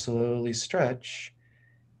very slowly stretch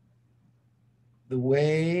the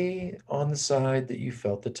way on the side that you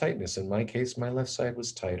felt the tightness. In my case, my left side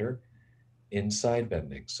was tighter inside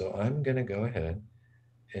bending. So I'm going to go ahead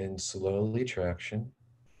and slowly traction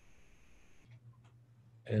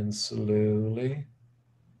and slowly.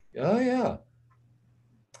 Oh, yeah.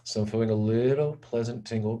 So I'm feeling a little pleasant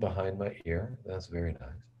tingle behind my ear. That's very nice.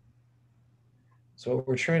 So what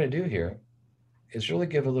we're trying to do here is really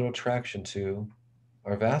give a little traction to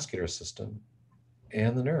our vascular system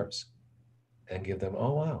and the nerves and give them,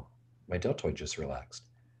 oh, wow, my deltoid just relaxed.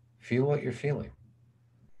 Feel what you're feeling.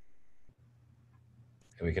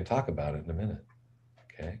 And we can talk about it in a minute.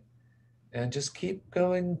 Okay. And just keep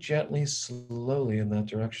going gently, slowly in that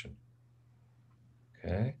direction.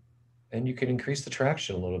 Okay. And you can increase the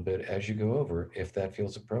traction a little bit as you go over if that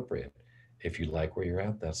feels appropriate. If you like where you're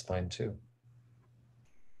at, that's fine too.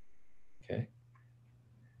 Okay.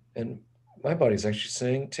 And my body's actually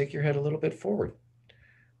saying, take your head a little bit forward.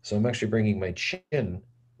 So I'm actually bringing my chin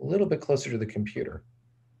a little bit closer to the computer.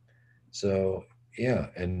 So, yeah.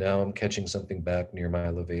 And now I'm catching something back near my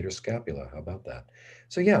levator scapula. How about that?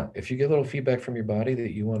 So, yeah, if you get a little feedback from your body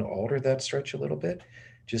that you want to alter that stretch a little bit,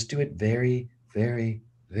 just do it very, very,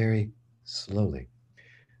 very slowly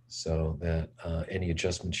so that any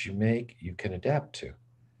adjustments you make, you can adapt to.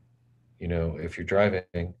 If you're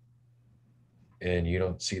driving and you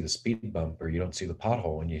don't see the speed bump or you don't see the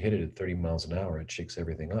pothole and you hit it at 30 miles an hour, it shakes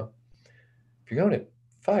everything up. If you're going at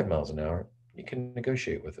 5 miles an hour, you can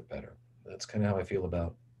negotiate with it better. That's kind of how I feel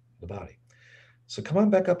about the body. So come on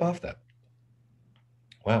back up off that.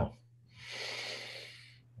 Wow.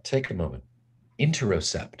 Take a moment.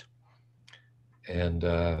 Interocept. And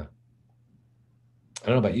I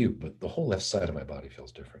don't know about you, but the whole left side of my body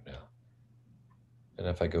feels different now. And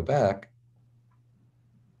if I go back,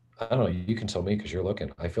 I don't know, you can tell me because you're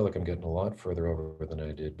looking. I feel like I'm getting a lot further over than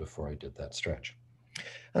I did before I did that stretch.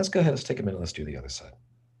 Let's go ahead. Let's take a minute. Let's do the other side.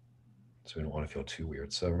 So we don't want to feel too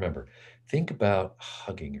weird. So remember, think about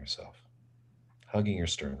hugging yourself, hugging your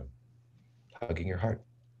sternum, hugging your heart,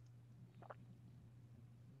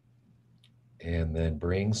 and then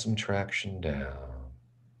bring some traction down.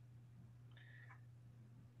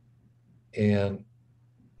 And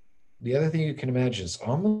the other thing you can imagine is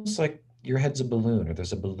almost like your head's a balloon, or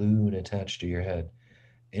there's a balloon attached to your head,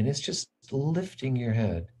 and it's just lifting your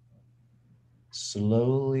head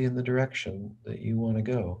slowly in the direction that you want to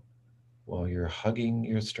go while you're hugging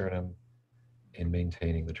your sternum and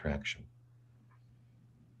maintaining the traction.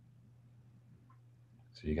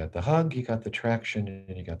 So you got the hug, you got the traction,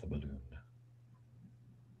 and you got the balloon.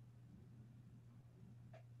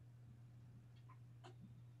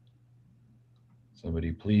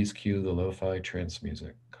 Somebody please cue the lo-fi trance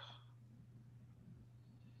music.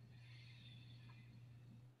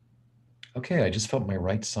 Okay, I just felt my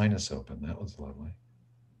right sinus open. That was lovely.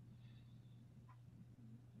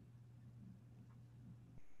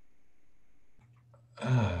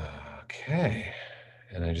 Okay.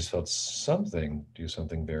 And I just felt something do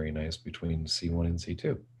something very nice between C1 and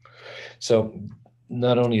C2. So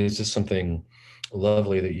not only is this something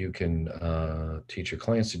lovely that you can teach your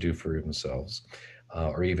clients to do for themselves,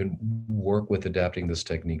 or even work with adapting this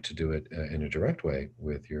technique to do it in a direct way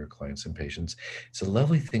with your clients and patients. It's a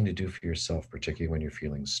lovely thing to do for yourself, particularly when you're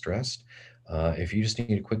feeling stressed. If you just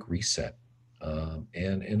need a quick reset,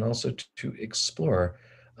 and also to explore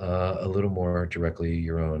a little more directly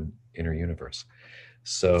your own inner universe.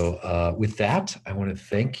 So, with that, I want to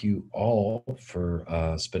thank you all for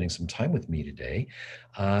spending some time with me today.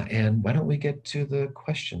 And why don't we get to the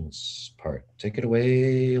questions part? Take it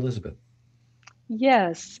away, Elizabeth.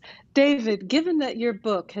 Yes. David, given that your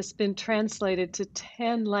book has been translated to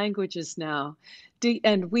 10 languages now,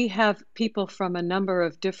 and we have people from a number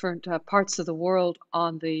of different parts of the world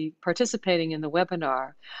on the participating in the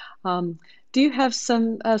webinar, um, do you have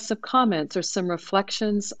some comments or some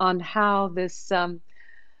reflections on how this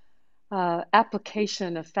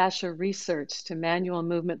application of fascia research to manual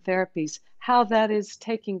movement therapies, how that is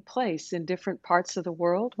taking place in different parts of the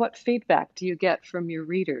world? What feedback do you get from your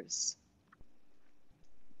readers?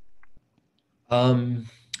 Um,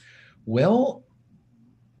 well,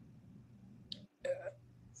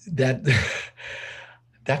 that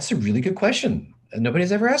that's a really good question.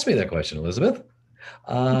 Nobody's ever asked me that question, Elizabeth.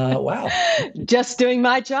 Wow. Just doing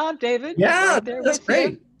my job, David. Yeah, Right there that's with you.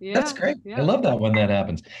 great. That's Yeah, great. I yeah. love that when that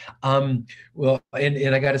happens. Well,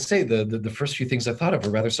 and I got to say, the first few things I thought of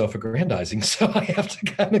were rather self-aggrandizing, so I have to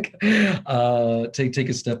kind of take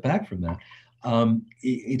a step back from that.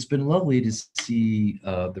 It's been lovely to see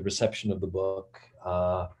the reception of the book.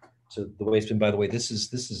 So the way it's been, by the way, this is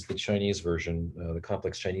the Chinese version, the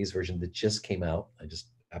complex Chinese version that just came out. I just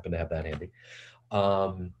happen to have that handy.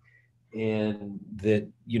 Um, and that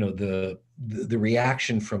the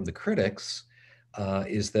reaction from the critics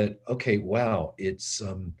is that okay, wow, it's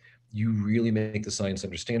you really make the science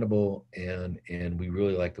understandable, and we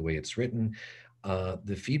really like the way it's written.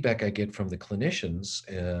 The feedback I get from the clinicians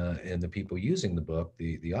and the people using the book,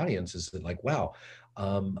 the audience, is that like, wow,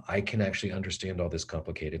 I can actually understand all this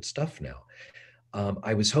complicated stuff now.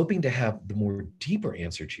 I was hoping to have the more deeper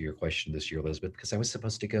answer to your question this year, Elizabeth, because I was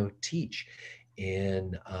supposed to go teach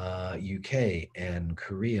in UK and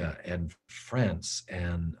Korea and France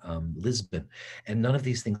and Lisbon, and none of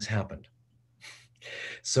these things happened.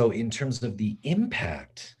 So, in terms of the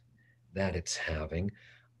impact that it's having,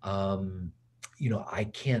 um, I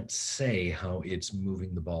can't say how it's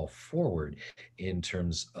moving the ball forward in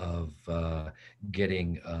terms of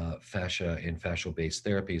getting fascia and fascial-based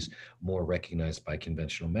therapies more recognized by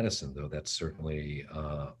conventional medicine, though that's certainly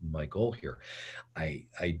my goal here. I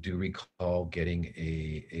do recall getting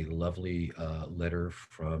a lovely letter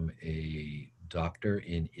from a doctor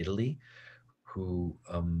in Italy who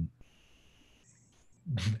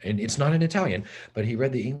and it's not in Italian, but he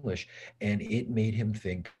read the English, and it made him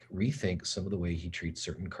rethink some of the way he treats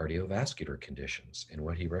certain cardiovascular conditions and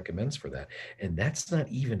what he recommends for that. And that's not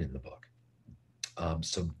even in the book.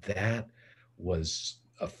 So that was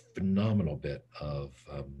a phenomenal bit of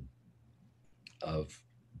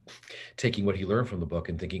taking what he learned from the book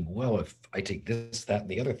and thinking, well, if I take this, that, and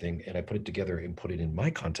the other thing, and I put it together and put it in my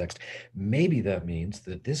context, maybe that means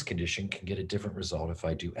that this condition can get a different result if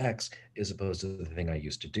I do X as opposed to the thing I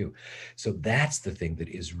used to do. So that's the thing that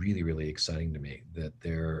is really, really exciting to me. That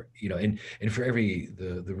there, and for every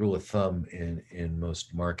the rule of thumb in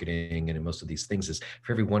most marketing and in most of these things is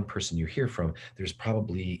for every one person you hear from, there's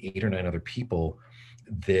probably 8 or 9 other people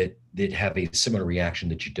that have a similar reaction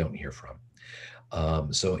that you don't hear from.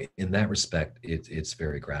 So in that respect, it's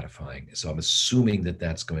very gratifying. So I'm assuming that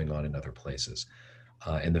that's going on in other places,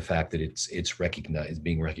 and the fact that it's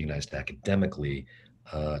being recognized academically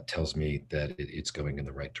tells me that it's going in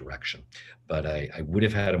the right direction. But I would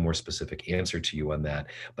have had a more specific answer to you on that,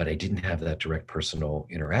 but I didn't have that direct personal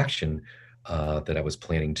interaction that I was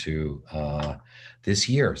planning to this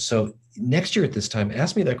year. So next year at this time,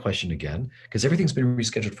 ask me that question again because everything's been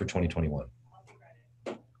rescheduled for 2021.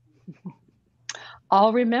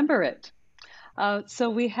 I'll remember it. So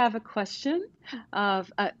we have a question of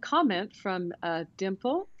a comment from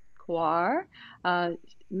Dimple Quar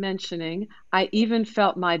mentioning, I even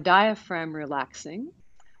felt my diaphragm relaxing,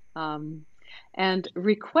 um, and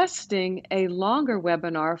requesting a longer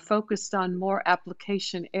webinar focused on more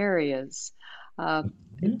application areas. Uh,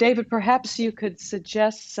 Mhm. David, perhaps you could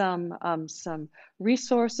suggest some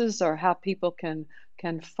resources or how people can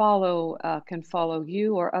follow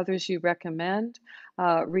you or others you recommend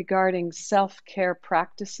regarding self-care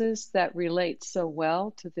practices that relate so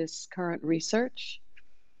well to this current research.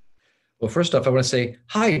 Well, first off, I want to say,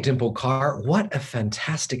 hi, Dimple Carr. What a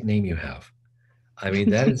fantastic name you have. I mean,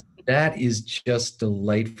 that is just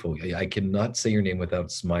delightful. I cannot say your name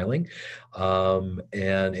without smiling,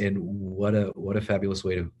 and what a fabulous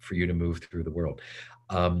way for you to move through the world.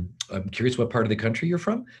 I'm curious what part of the country you're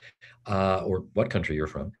from, or what country you're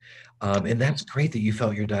from, and that's great that you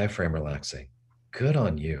felt your diaphragm relaxing. Good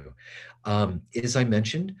on you. As I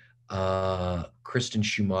mentioned, Kristen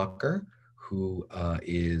Schumacher, who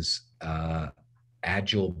is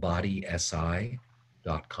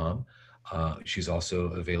agilebodysi.com. She's also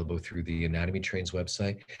available through the Anatomy Trains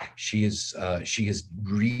website. She has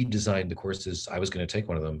redesigned the courses. I was going to take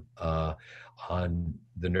one of them on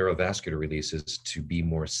the neurovascular releases to be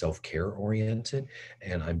more self-care oriented,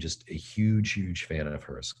 and I'm just a huge, huge fan of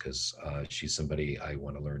hers because she's somebody I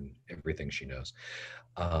want to learn everything she knows.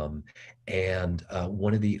 Um, and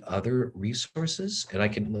one of the other resources, and I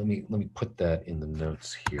can let me put that in the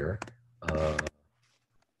notes here. Uh,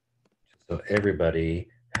 so everybody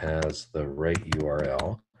has the right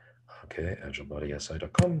URL. Okay,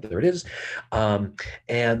 agilebodysi.com. There it is. Um,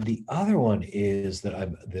 and the other one is that I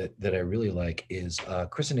really like is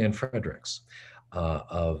Chris and Ann Fredericks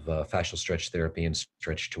of Fascial Stretch Therapy and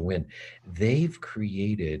Stretch to Win. They've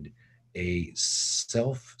created a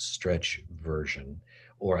self stretch version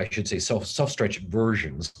or I should say self-stretch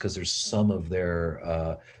versions, because there's some of that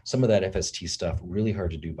FST stuff really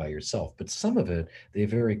hard to do by yourself, but some of it they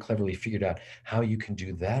very cleverly figured out how you can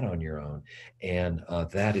do that on your own, and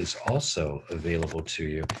that is also available to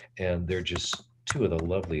you. And they're just two of the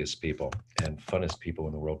loveliest people and funnest people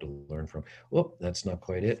in the world to learn from. Whoop, that's not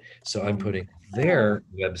quite it. So I'm Um, putting oh, their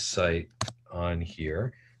website on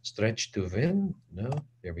here. Stretch to Vin. No,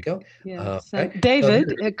 there we go. yes. Okay, so here David,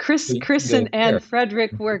 it is. So you can Chris go and there. Anne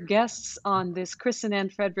Frederick were guests on this. Chris and Anne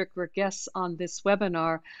Frederick were guests on this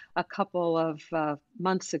webinar a couple of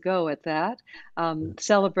months ago at that,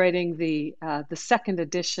 celebrating the second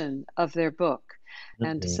edition of their book.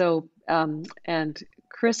 And Mhm. so, and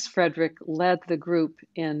Chris Frederick led the group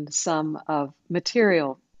in some of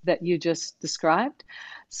material that you just described,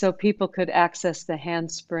 so people could access the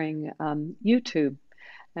Handspring YouTube.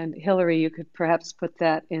 And Hillary, you could perhaps put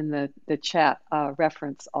that in the chat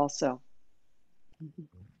reference also. Mhm.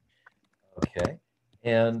 Okay.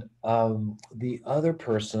 And the other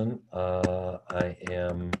person I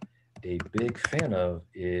am a big fan of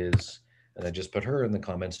is, and I just put her in the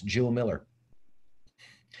comments, Jill Miller.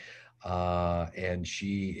 And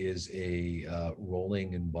she is a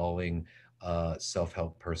rolling and balling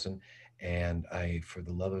self-help person. And for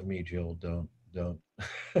the love of me, Jill, don't.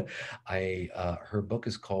 Her book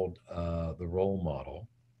is called The Role Model,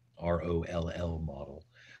 ROLL model.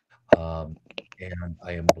 Um, and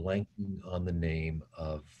I am blanking on the name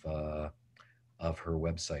of her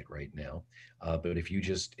website right now. But if you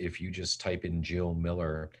just type in Jill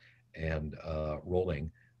Miller and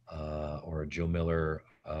rolling, or Jill Miller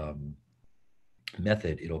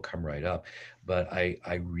method, it'll come right up. But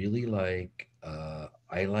I really like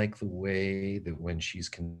I like the way that when she's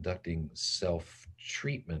conducting self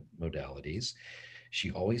treatment modalities,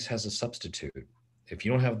 she always has a substitute. If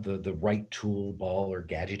you don't have the right tool, ball, or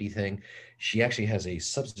gadgety thing, she actually has a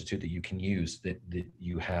substitute that you can use that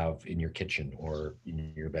you have in your kitchen or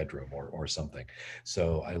in your bedroom or something.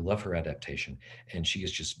 So I love her adaptation, and she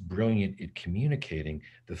is just brilliant at communicating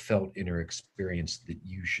the felt inner experience that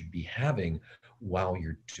you should be having while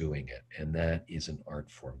you're doing it. And that is an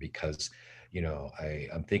art form because,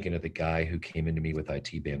 I'm thinking of the guy who came into me with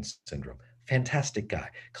IT band syndrome. Fantastic guy,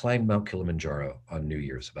 climbed Mount Kilimanjaro on New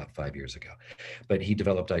Year's about 5 years ago, but he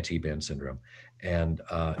developed IT band syndrome, and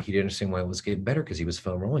he didn't understand why it was getting better because he was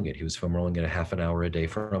foam rolling it. He was foam rolling it a half an hour a day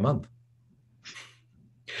for a month.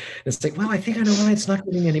 It's like, well, I think I know why it's not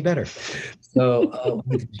getting any better. So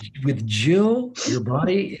with Jill, your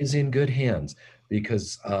body is in good hands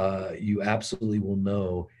because you absolutely will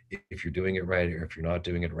know if you're doing it right or if you're not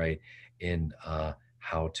doing it right in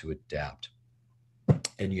how to adapt.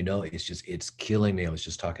 And it's killing me. I was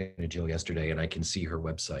just talking to Jill yesterday, and I can see her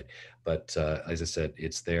website. But as I said,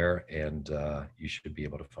 it's there, and you should be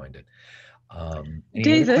able to find it.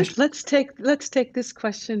 Any other questions? David, let's take this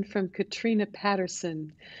question from Katrina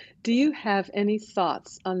Patterson. Do you have any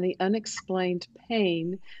thoughts on the unexplained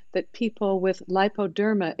pain that people with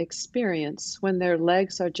lipoderma experience when their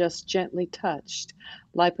legs are just gently touched?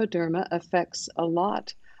 Lipoderma affects a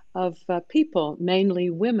lot of people, mainly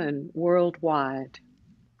women worldwide.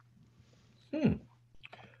 Hmm.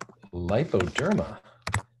 Lipoderma.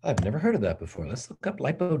 I've never heard of that before. Let's look up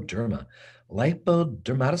lipoderma.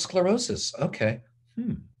 Lipodermatosclerosis. Okay.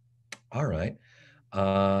 Hmm. All right.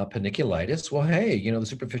 Paniculitis. Well, hey, the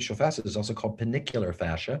superficial fascia is also called panicular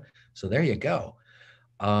fascia. So there you go.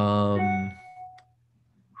 Um,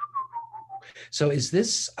 so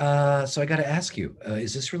so I got to ask you,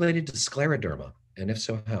 is this related to scleroderma? And if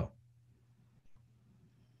so, how?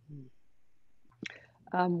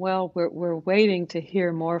 Well, we're waiting to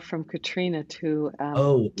hear more from Katrina to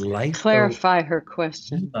Oh, clarify her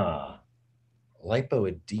question. lipoedema.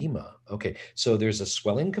 Lipoedema. Okay. So there's a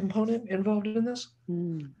swelling component involved in this?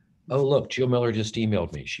 Mm. Oh, look, Jill Miller just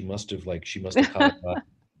emailed me. She must have caught it.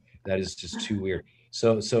 That is just too weird.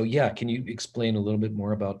 So yeah, can you explain a little bit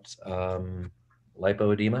more about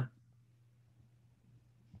lipoedema?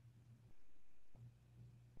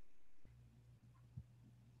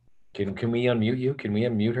 Can we unmute you? Can we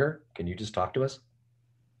unmute her? Can you just talk to us?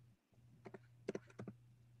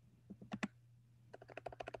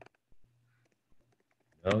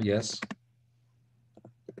 Oh, yes.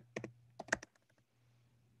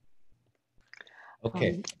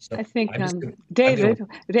 Okay. I So think I'm gonna David,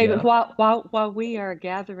 yeah. while we are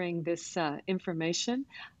gathering this information,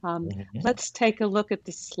 Mhm. let's take a look at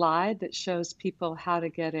the slide that shows people how to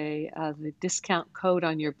get the discount code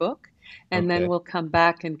on your book, and then Okay. we'll come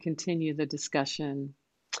back and continue the discussion.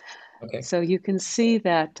 Okay. So you can see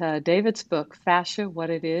that David's book, Fascia, What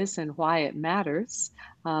It Is and Why It Matters,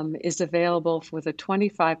 is available with a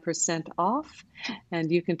 25% off,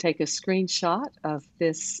 and you can take a screenshot of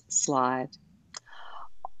this slide.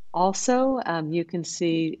 Also, you can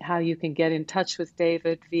see how you can get in touch with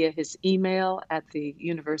David via his email at the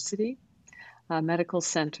University Medical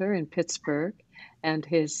Center in Pittsburgh, and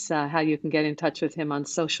his how you can get in touch with him on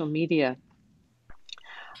social media.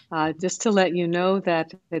 Just to let you know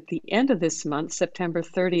that at the end of this month, September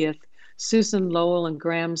 30th, Susan Lowell and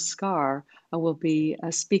Graham Scarr will be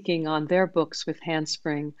speaking on their books with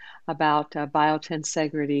Handspring about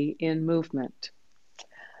biotensegrity in movement.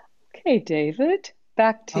 Okay, David,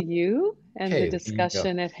 back to you and the Okay, here you go.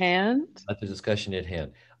 discussion at hand. Let the discussion at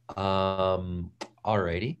hand. All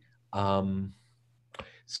righty. Um,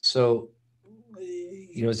 so,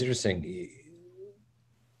 it's interesting.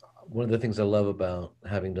 One of the things I love about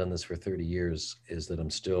having done this for 30 years is that I'm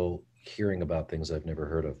still hearing about things I've never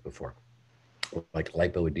heard of before, like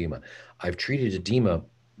lipoedema. I've treated edema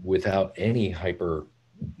without any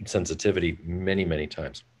hypersensitivity many, many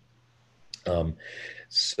times. Um,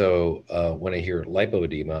 when I hear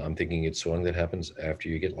lipoedema, I'm thinking it's something that happens after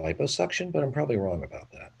you get liposuction, but I'm probably wrong about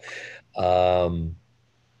that.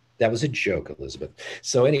 That was a joke, Elizabeth.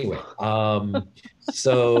 So anyway,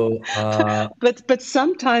 so But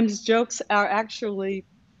sometimes jokes are actually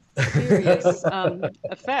serious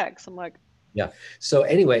effects. I'm like, yeah. So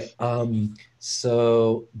anyway,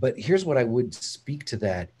 but here's what I would speak to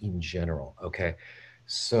that in general. Okay,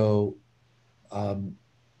 so um,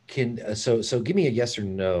 so give me a yes or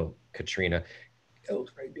no, Katrina. Oh,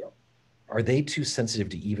 are they too sensitive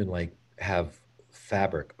to even like have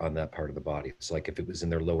fabric on that part of the body? So like if it was in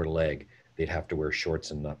their lower leg, they'd have to wear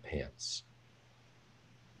shorts and not pants.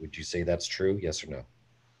 Would you say that's true? Yes or no?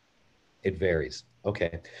 It varies.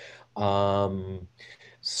 Okay. Um,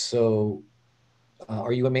 so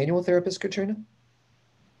are you a manual therapist, Katrina?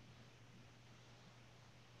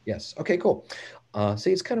 Yes. Okay, cool.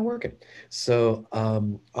 See, it's kind of working.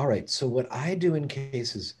 All right. So what I do in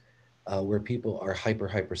cases where people are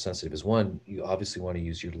hypersensitive is one, you obviously want to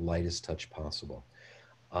use your lightest touch possible.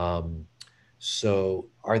 Um, so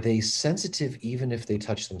are they sensitive even if they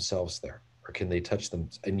touch themselves there? Or can they touch them?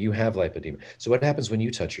 And you have lipodema. So what happens when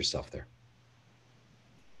you touch yourself there?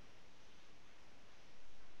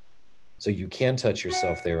 So you can touch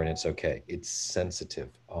yourself there and it's okay. It's sensitive.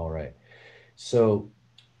 All right. So,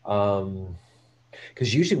 um,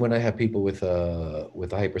 because usually when I have people with a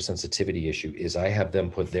hypersensitivity issue, is I have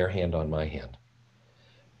them put their hand on my hand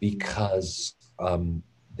because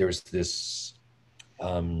there's this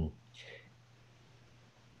um,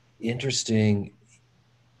 interesting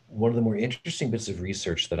one of the more interesting bits of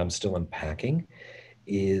research that I'm still unpacking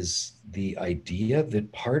is the idea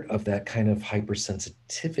that part of that kind of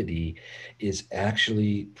hypersensitivity is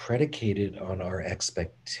actually predicated on our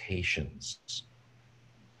expectations.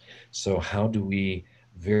 So, how do we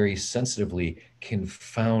very sensitively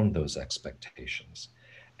confound those expectations?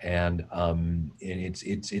 And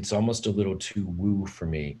it's almost a little too woo for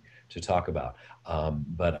me to talk about.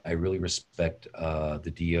 But I really respect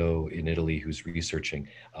the DO in Italy who's researching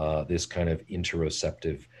this kind of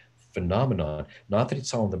interoceptive phenomenon. Not that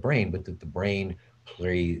it's all in the brain, but that the brain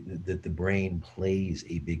plays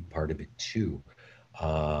a big part of it too,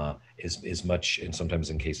 as much and sometimes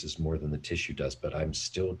in cases more than the tissue does. But I'm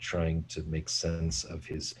still trying to make sense of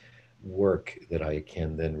his work that I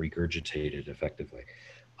can then regurgitate it effectively.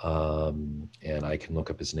 And I can look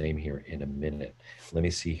up his name here in a minute. Let me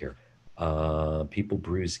see here. People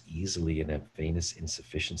bruise easily and have venous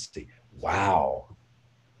insufficiency. Wow.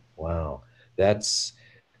 Wow. That's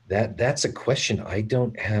that's a question I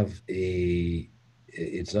don't have a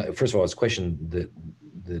it's not first of all it's a question that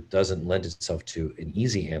doesn't lend itself to an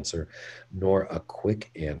easy answer nor a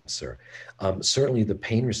quick answer. Certainly the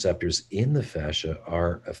pain receptors in the fascia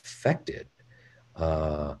are affected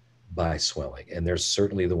uh, by swelling, and there's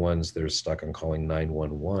certainly the ones that are stuck on calling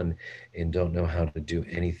 911 and don't know how to do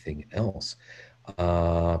anything else.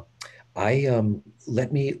 uh, I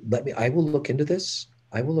let me I will look into this.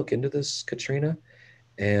 I will look into this, Katrina.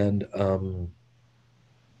 And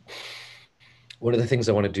one of the things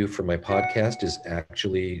I want to do for my podcast is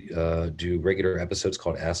actually do regular episodes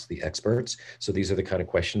called Ask the Experts. So these are the kind of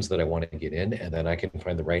questions that I want to get in, and then I can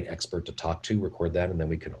find the right expert to talk to, record that, and then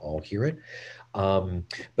we can all hear it.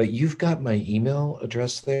 But you've got my email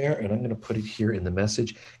address there, and I'm going to put it here in the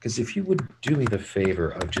message. Because if you would do me the favor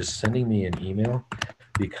of just sending me an email,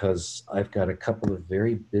 because I've got a couple of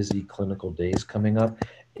very busy clinical days coming up,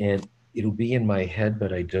 and it'll be in my head,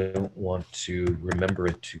 but I don't want to remember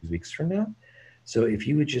it 2 weeks from now. So if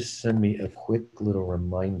you would just send me a quick little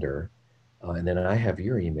reminder, and then I have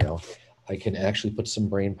your email, I can actually put some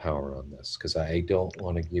brain power on this because I don't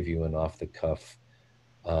want to give you um,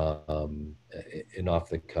 an off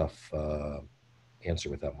the cuff answer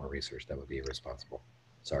without more research. That would be irresponsible.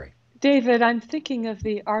 Sorry. David, I'm thinking of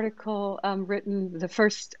the article written, the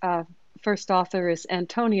first author is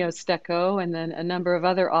Antonio Stecco, and then a number of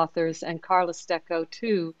other authors, and Carla Stecco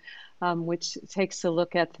too, which takes a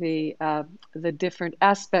look at the different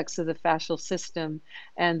aspects of the fascial system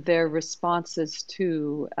and their responses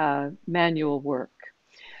to manual work.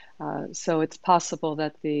 So it's possible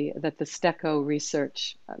that the Stecco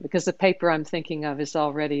research, because the paper I'm thinking of is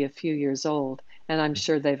already a few years old, and I'm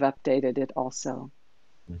sure they've updated it also.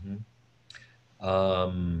 Hmm.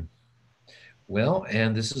 Um, well,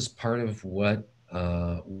 and this is part of what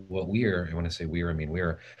we're, and when I say we're, I mean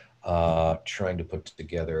we're trying to put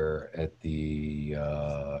together at the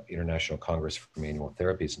International Congress for Manual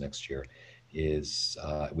Therapies next year, is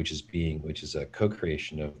which is a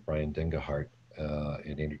co-creation of Brian Dengehart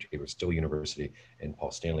and Andrew Tabor, Still University, and Paul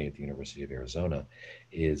Stanley at the University of Arizona,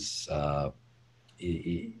 is are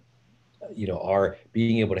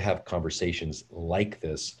being able to have conversations like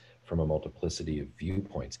this from a multiplicity of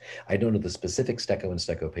viewpoints. I don't know the specific Stecco and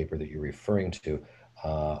Stecco paper that you're referring to.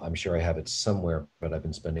 I'm sure I have it somewhere, but I've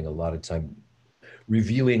been spending a lot of time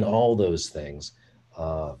reviewing all those things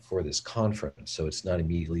for this conference. So it's not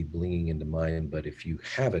immediately blinging into mind, but if you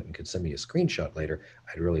have it and could send me a screenshot later,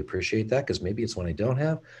 I'd really appreciate that because maybe it's one I don't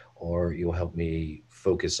have, or you'll help me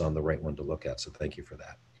focus on the right one to look at. So thank you for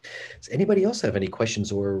that. Does anybody else have any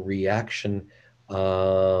questions or reaction?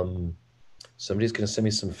 Um, Somebody's going to send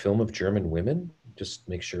me some film of German women. Just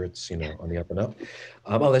make sure it's on the up and up.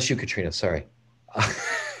 Oh, that's you, Katrina. Sorry.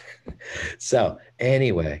 So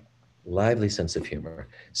anyway, lively sense of humor.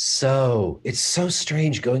 So it's so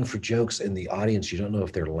strange going for jokes in the audience. You don't know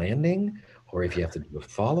if they're landing or if you have to do a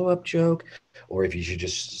follow-up joke or if you should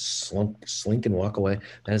just slink and walk away.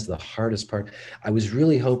 That is the hardest part. I was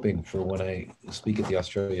really hoping for when I speak at the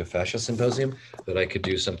Australia Fascia Symposium that I could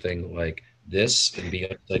do something like this and be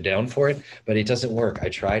upside down for it, but it doesn't work. I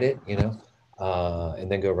tried it, and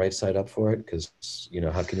then go right side up for it because,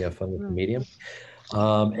 how can you have fun with the medium?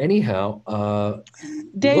 Anyhow,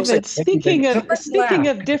 it looks like David, everybody. Somebody speaking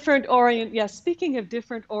laughed. of different speaking of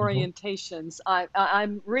different orientations,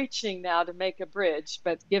 I'm reaching now to make a bridge,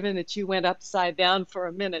 but given that you went upside down for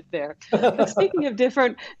a minute there, but speaking of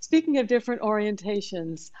different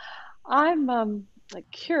orientations, I'm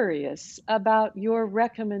curious about your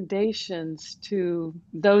recommendations to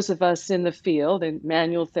those of us in the field in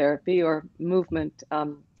manual therapy or movement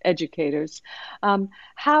educators,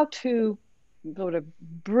 how to sort of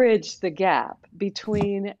bridge the gap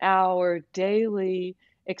between our daily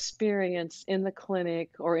experience in the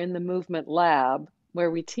clinic or in the movement lab where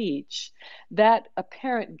we teach, that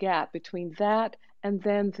apparent gap between that and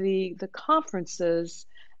then the conferences,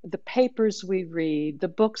 the papers we read, the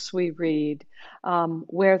books we read,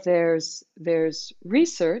 where there's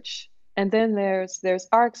research, and then there's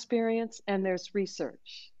our experience and there's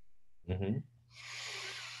research, Mhm.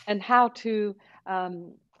 and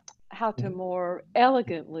um, how to more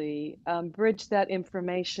elegantly bridge that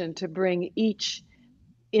information to bring each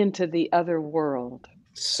into the other world.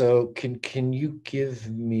 So can you give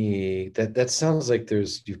me that? That sounds like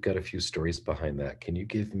you've got a few stories behind that. Can you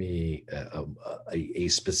give me a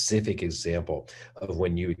specific example of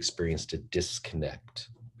when you experienced a disconnect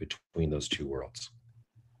between those two worlds?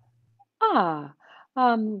 Ah,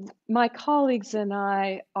 my colleagues and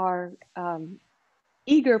I are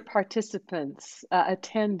eager participants,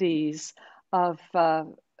 attendees of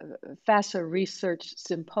FASA research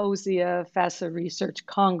symposia, FASA research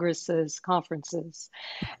congresses, conferences.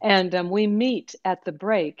 And we meet at the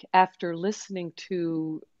break after listening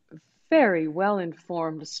to very well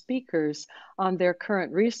informed speakers on their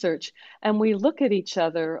current research. And we look at each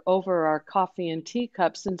other over our coffee and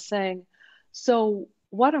teacups and saying, so,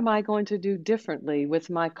 what am I going to do differently with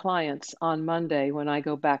my clients on Monday when I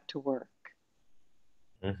go back to work?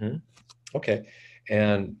 Hmm. Okay.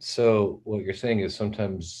 And so what you're saying is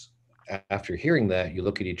sometimes after hearing that, you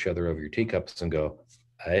look at each other over your teacups and go,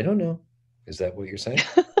 I don't know. Is that what you're saying?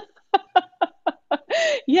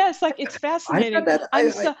 Yes, like it's I've had fascinating.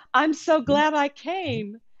 that. I'm so glad I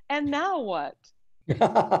came. And now what?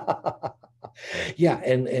 Yeah,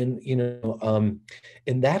 and and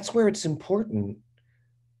that's where it's important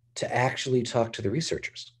to actually talk to the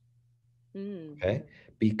researchers, Mm. okay?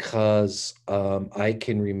 Because I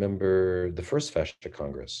can remember the first Fascia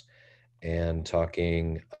Congress and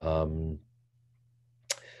talking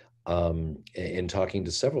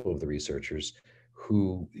to several of the researchers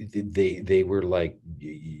who they were like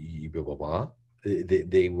blah blah blah.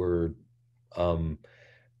 They were um,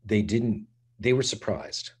 they didn't they were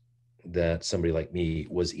surprised that somebody like me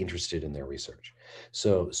was interested in their research.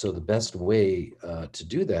 So the best way to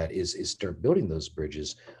do that is start building those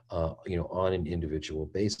bridges, on an individual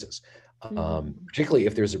basis. Mhm. Particularly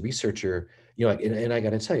if there's a researcher, and I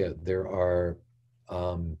got to tell you, there are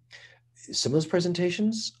um, some of those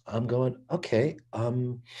presentations. I'm going, okay,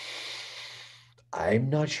 I'm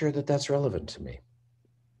not sure that that's relevant to me.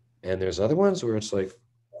 And there's other ones where it's like,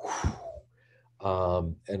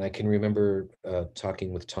 and I can remember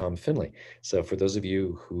talking with Tom Finley. So, for those of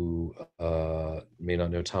you who may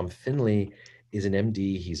not know, Tom Finley is an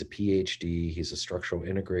MD, he's a PhD, he's a structural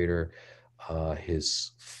integrator.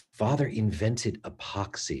 His father invented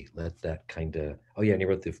epoxy. Let that kind of, oh, yeah, and he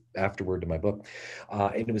wrote the afterword to my book.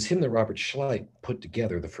 And it was him that Robert Schleit put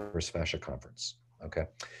together the first Fascia conference. Okay.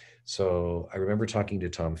 So I remember talking to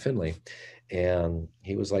Tom Finley, and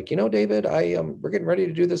he was like, David, we're getting ready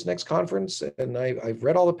to do this next conference, and I've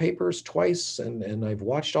read all the papers twice, and I've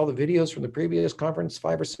watched all the videos from the previous conference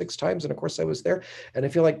 5 or 6 times, and of course I was there, and I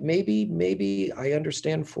feel like maybe I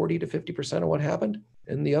understand 40 to 50% of what happened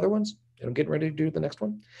in the other ones, and I'm getting ready to do the next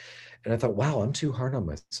one. And I thought, wow, I'm too hard on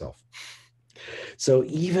myself. So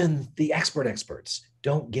even the experts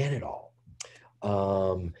don't get it all.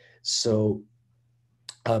 Um, so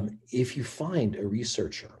if you find a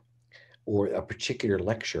researcher or a particular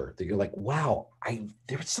lecture that you're like, wow,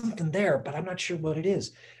 there's something there, but I'm not sure what it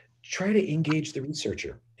is, try to engage the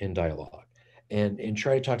researcher in dialogue, and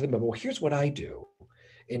try to talk to them about, well, here's what I do,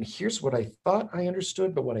 and here's what I thought I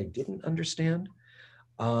understood, but what I didn't understand.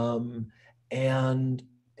 Um, and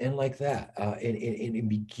like that, and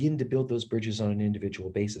begin to build those bridges on an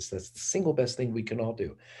individual basis. That's the single best thing we can all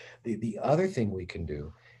do. The other thing we can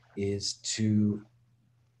do is to,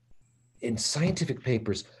 and scientific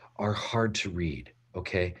papers are hard to read,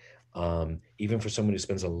 okay? Even for someone who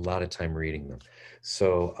spends a lot of time reading them.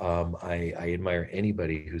 So I admire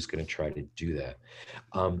anybody who's going to try to do that.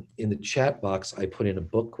 In the chat box, I put in a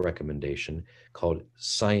book recommendation called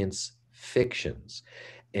Science Fictions.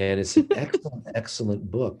 And it's an excellent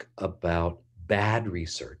book about bad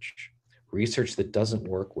research that doesn't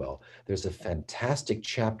work well. There's a fantastic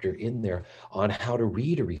chapter in there on how to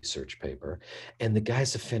read a research paper. And the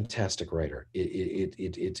guy's a fantastic writer.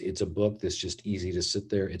 It's a book that's just easy to sit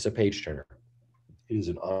there. It's a page turner. It is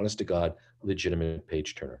an honest to God, legitimate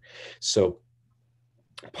page turner. So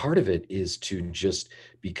part of it is to just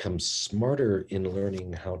become smarter in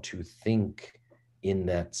learning how to think in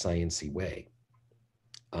that sciency way.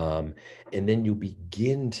 Um, and then you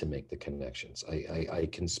begin to make the connections. I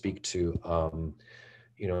can speak to,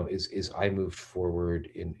 as I moved forward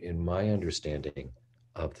in my understanding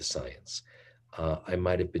of the science, I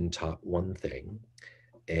might have been taught one thing,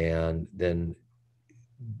 and then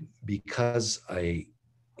because I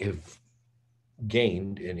have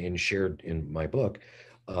gained and shared in my book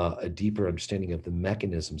a deeper understanding of the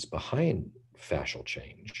mechanisms behind fascial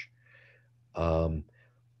change, um,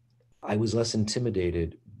 I was less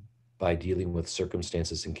intimidated by dealing with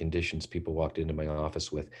circumstances and conditions people walked into my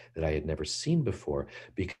office with that I had never seen before,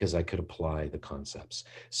 because I could apply the concepts.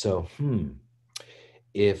 So,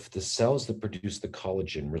 if the cells that produce the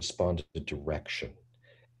collagen respond to direction,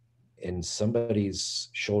 and somebody's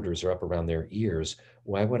shoulders are up around their ears,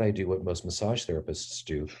 why would I do what most massage therapists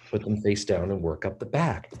do? Put them face down and work up the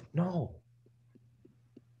back? No,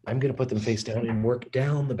 I'm going to put them face down and work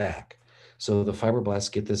down the back. So the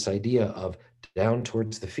fibroblasts get this idea of down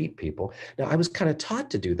towards the feet, people. Now, I was kind of taught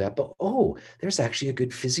to do that, but there's actually a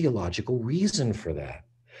good physiological reason for that.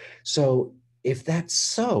 So if that's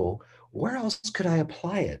so, where else could I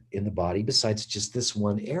apply it in the body besides just this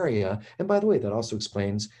one area? And by the way, that also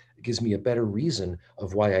explains, it gives me a better reason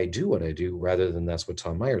of why I do what I do, rather than that's what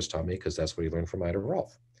Tom Myers taught me, because that's what he learned from Ida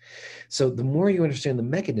Rolf. So the more you understand the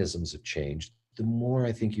mechanisms of change, the more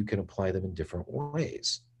I think you can apply them in different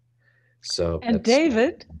ways. So And that's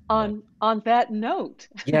David, on that note,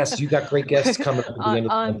 yes, you got great guests coming up at the end of the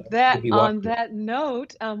month. We'll be on watching. that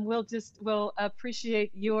note, we'll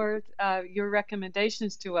appreciate your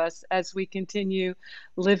recommendations to us as we continue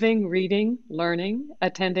living, reading, learning,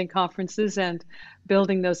 attending conferences, and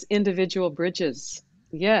building those individual bridges.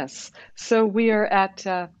 Yes. So we are at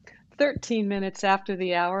 13 minutes after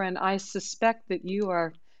the hour, and I suspect that you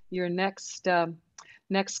are your next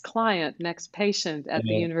client, next patient at the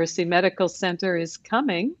Yeah. University Medical Center is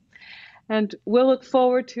coming. And we'll look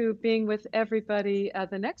forward to being with everybody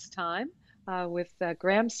the next time with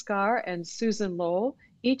Graham Scar and Susan Lowell,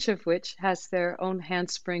 each of which has their own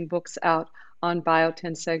handspring books out on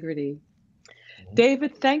biotensegrity. Mhm.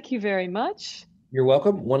 David, thank you very much. You're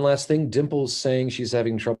welcome. One last thing, Dimple's saying she's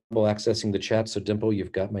having trouble accessing the chat. So Dimple,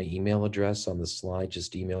 you've got my email address on the slide.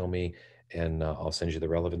 Just email me and I'll send you the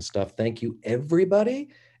relevant stuff. Thank you, everybody.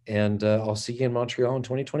 And I'll see you in Montreal in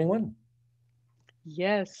 2021.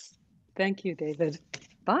 Yes. Thank you, David.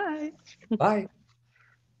 Bye. Bye.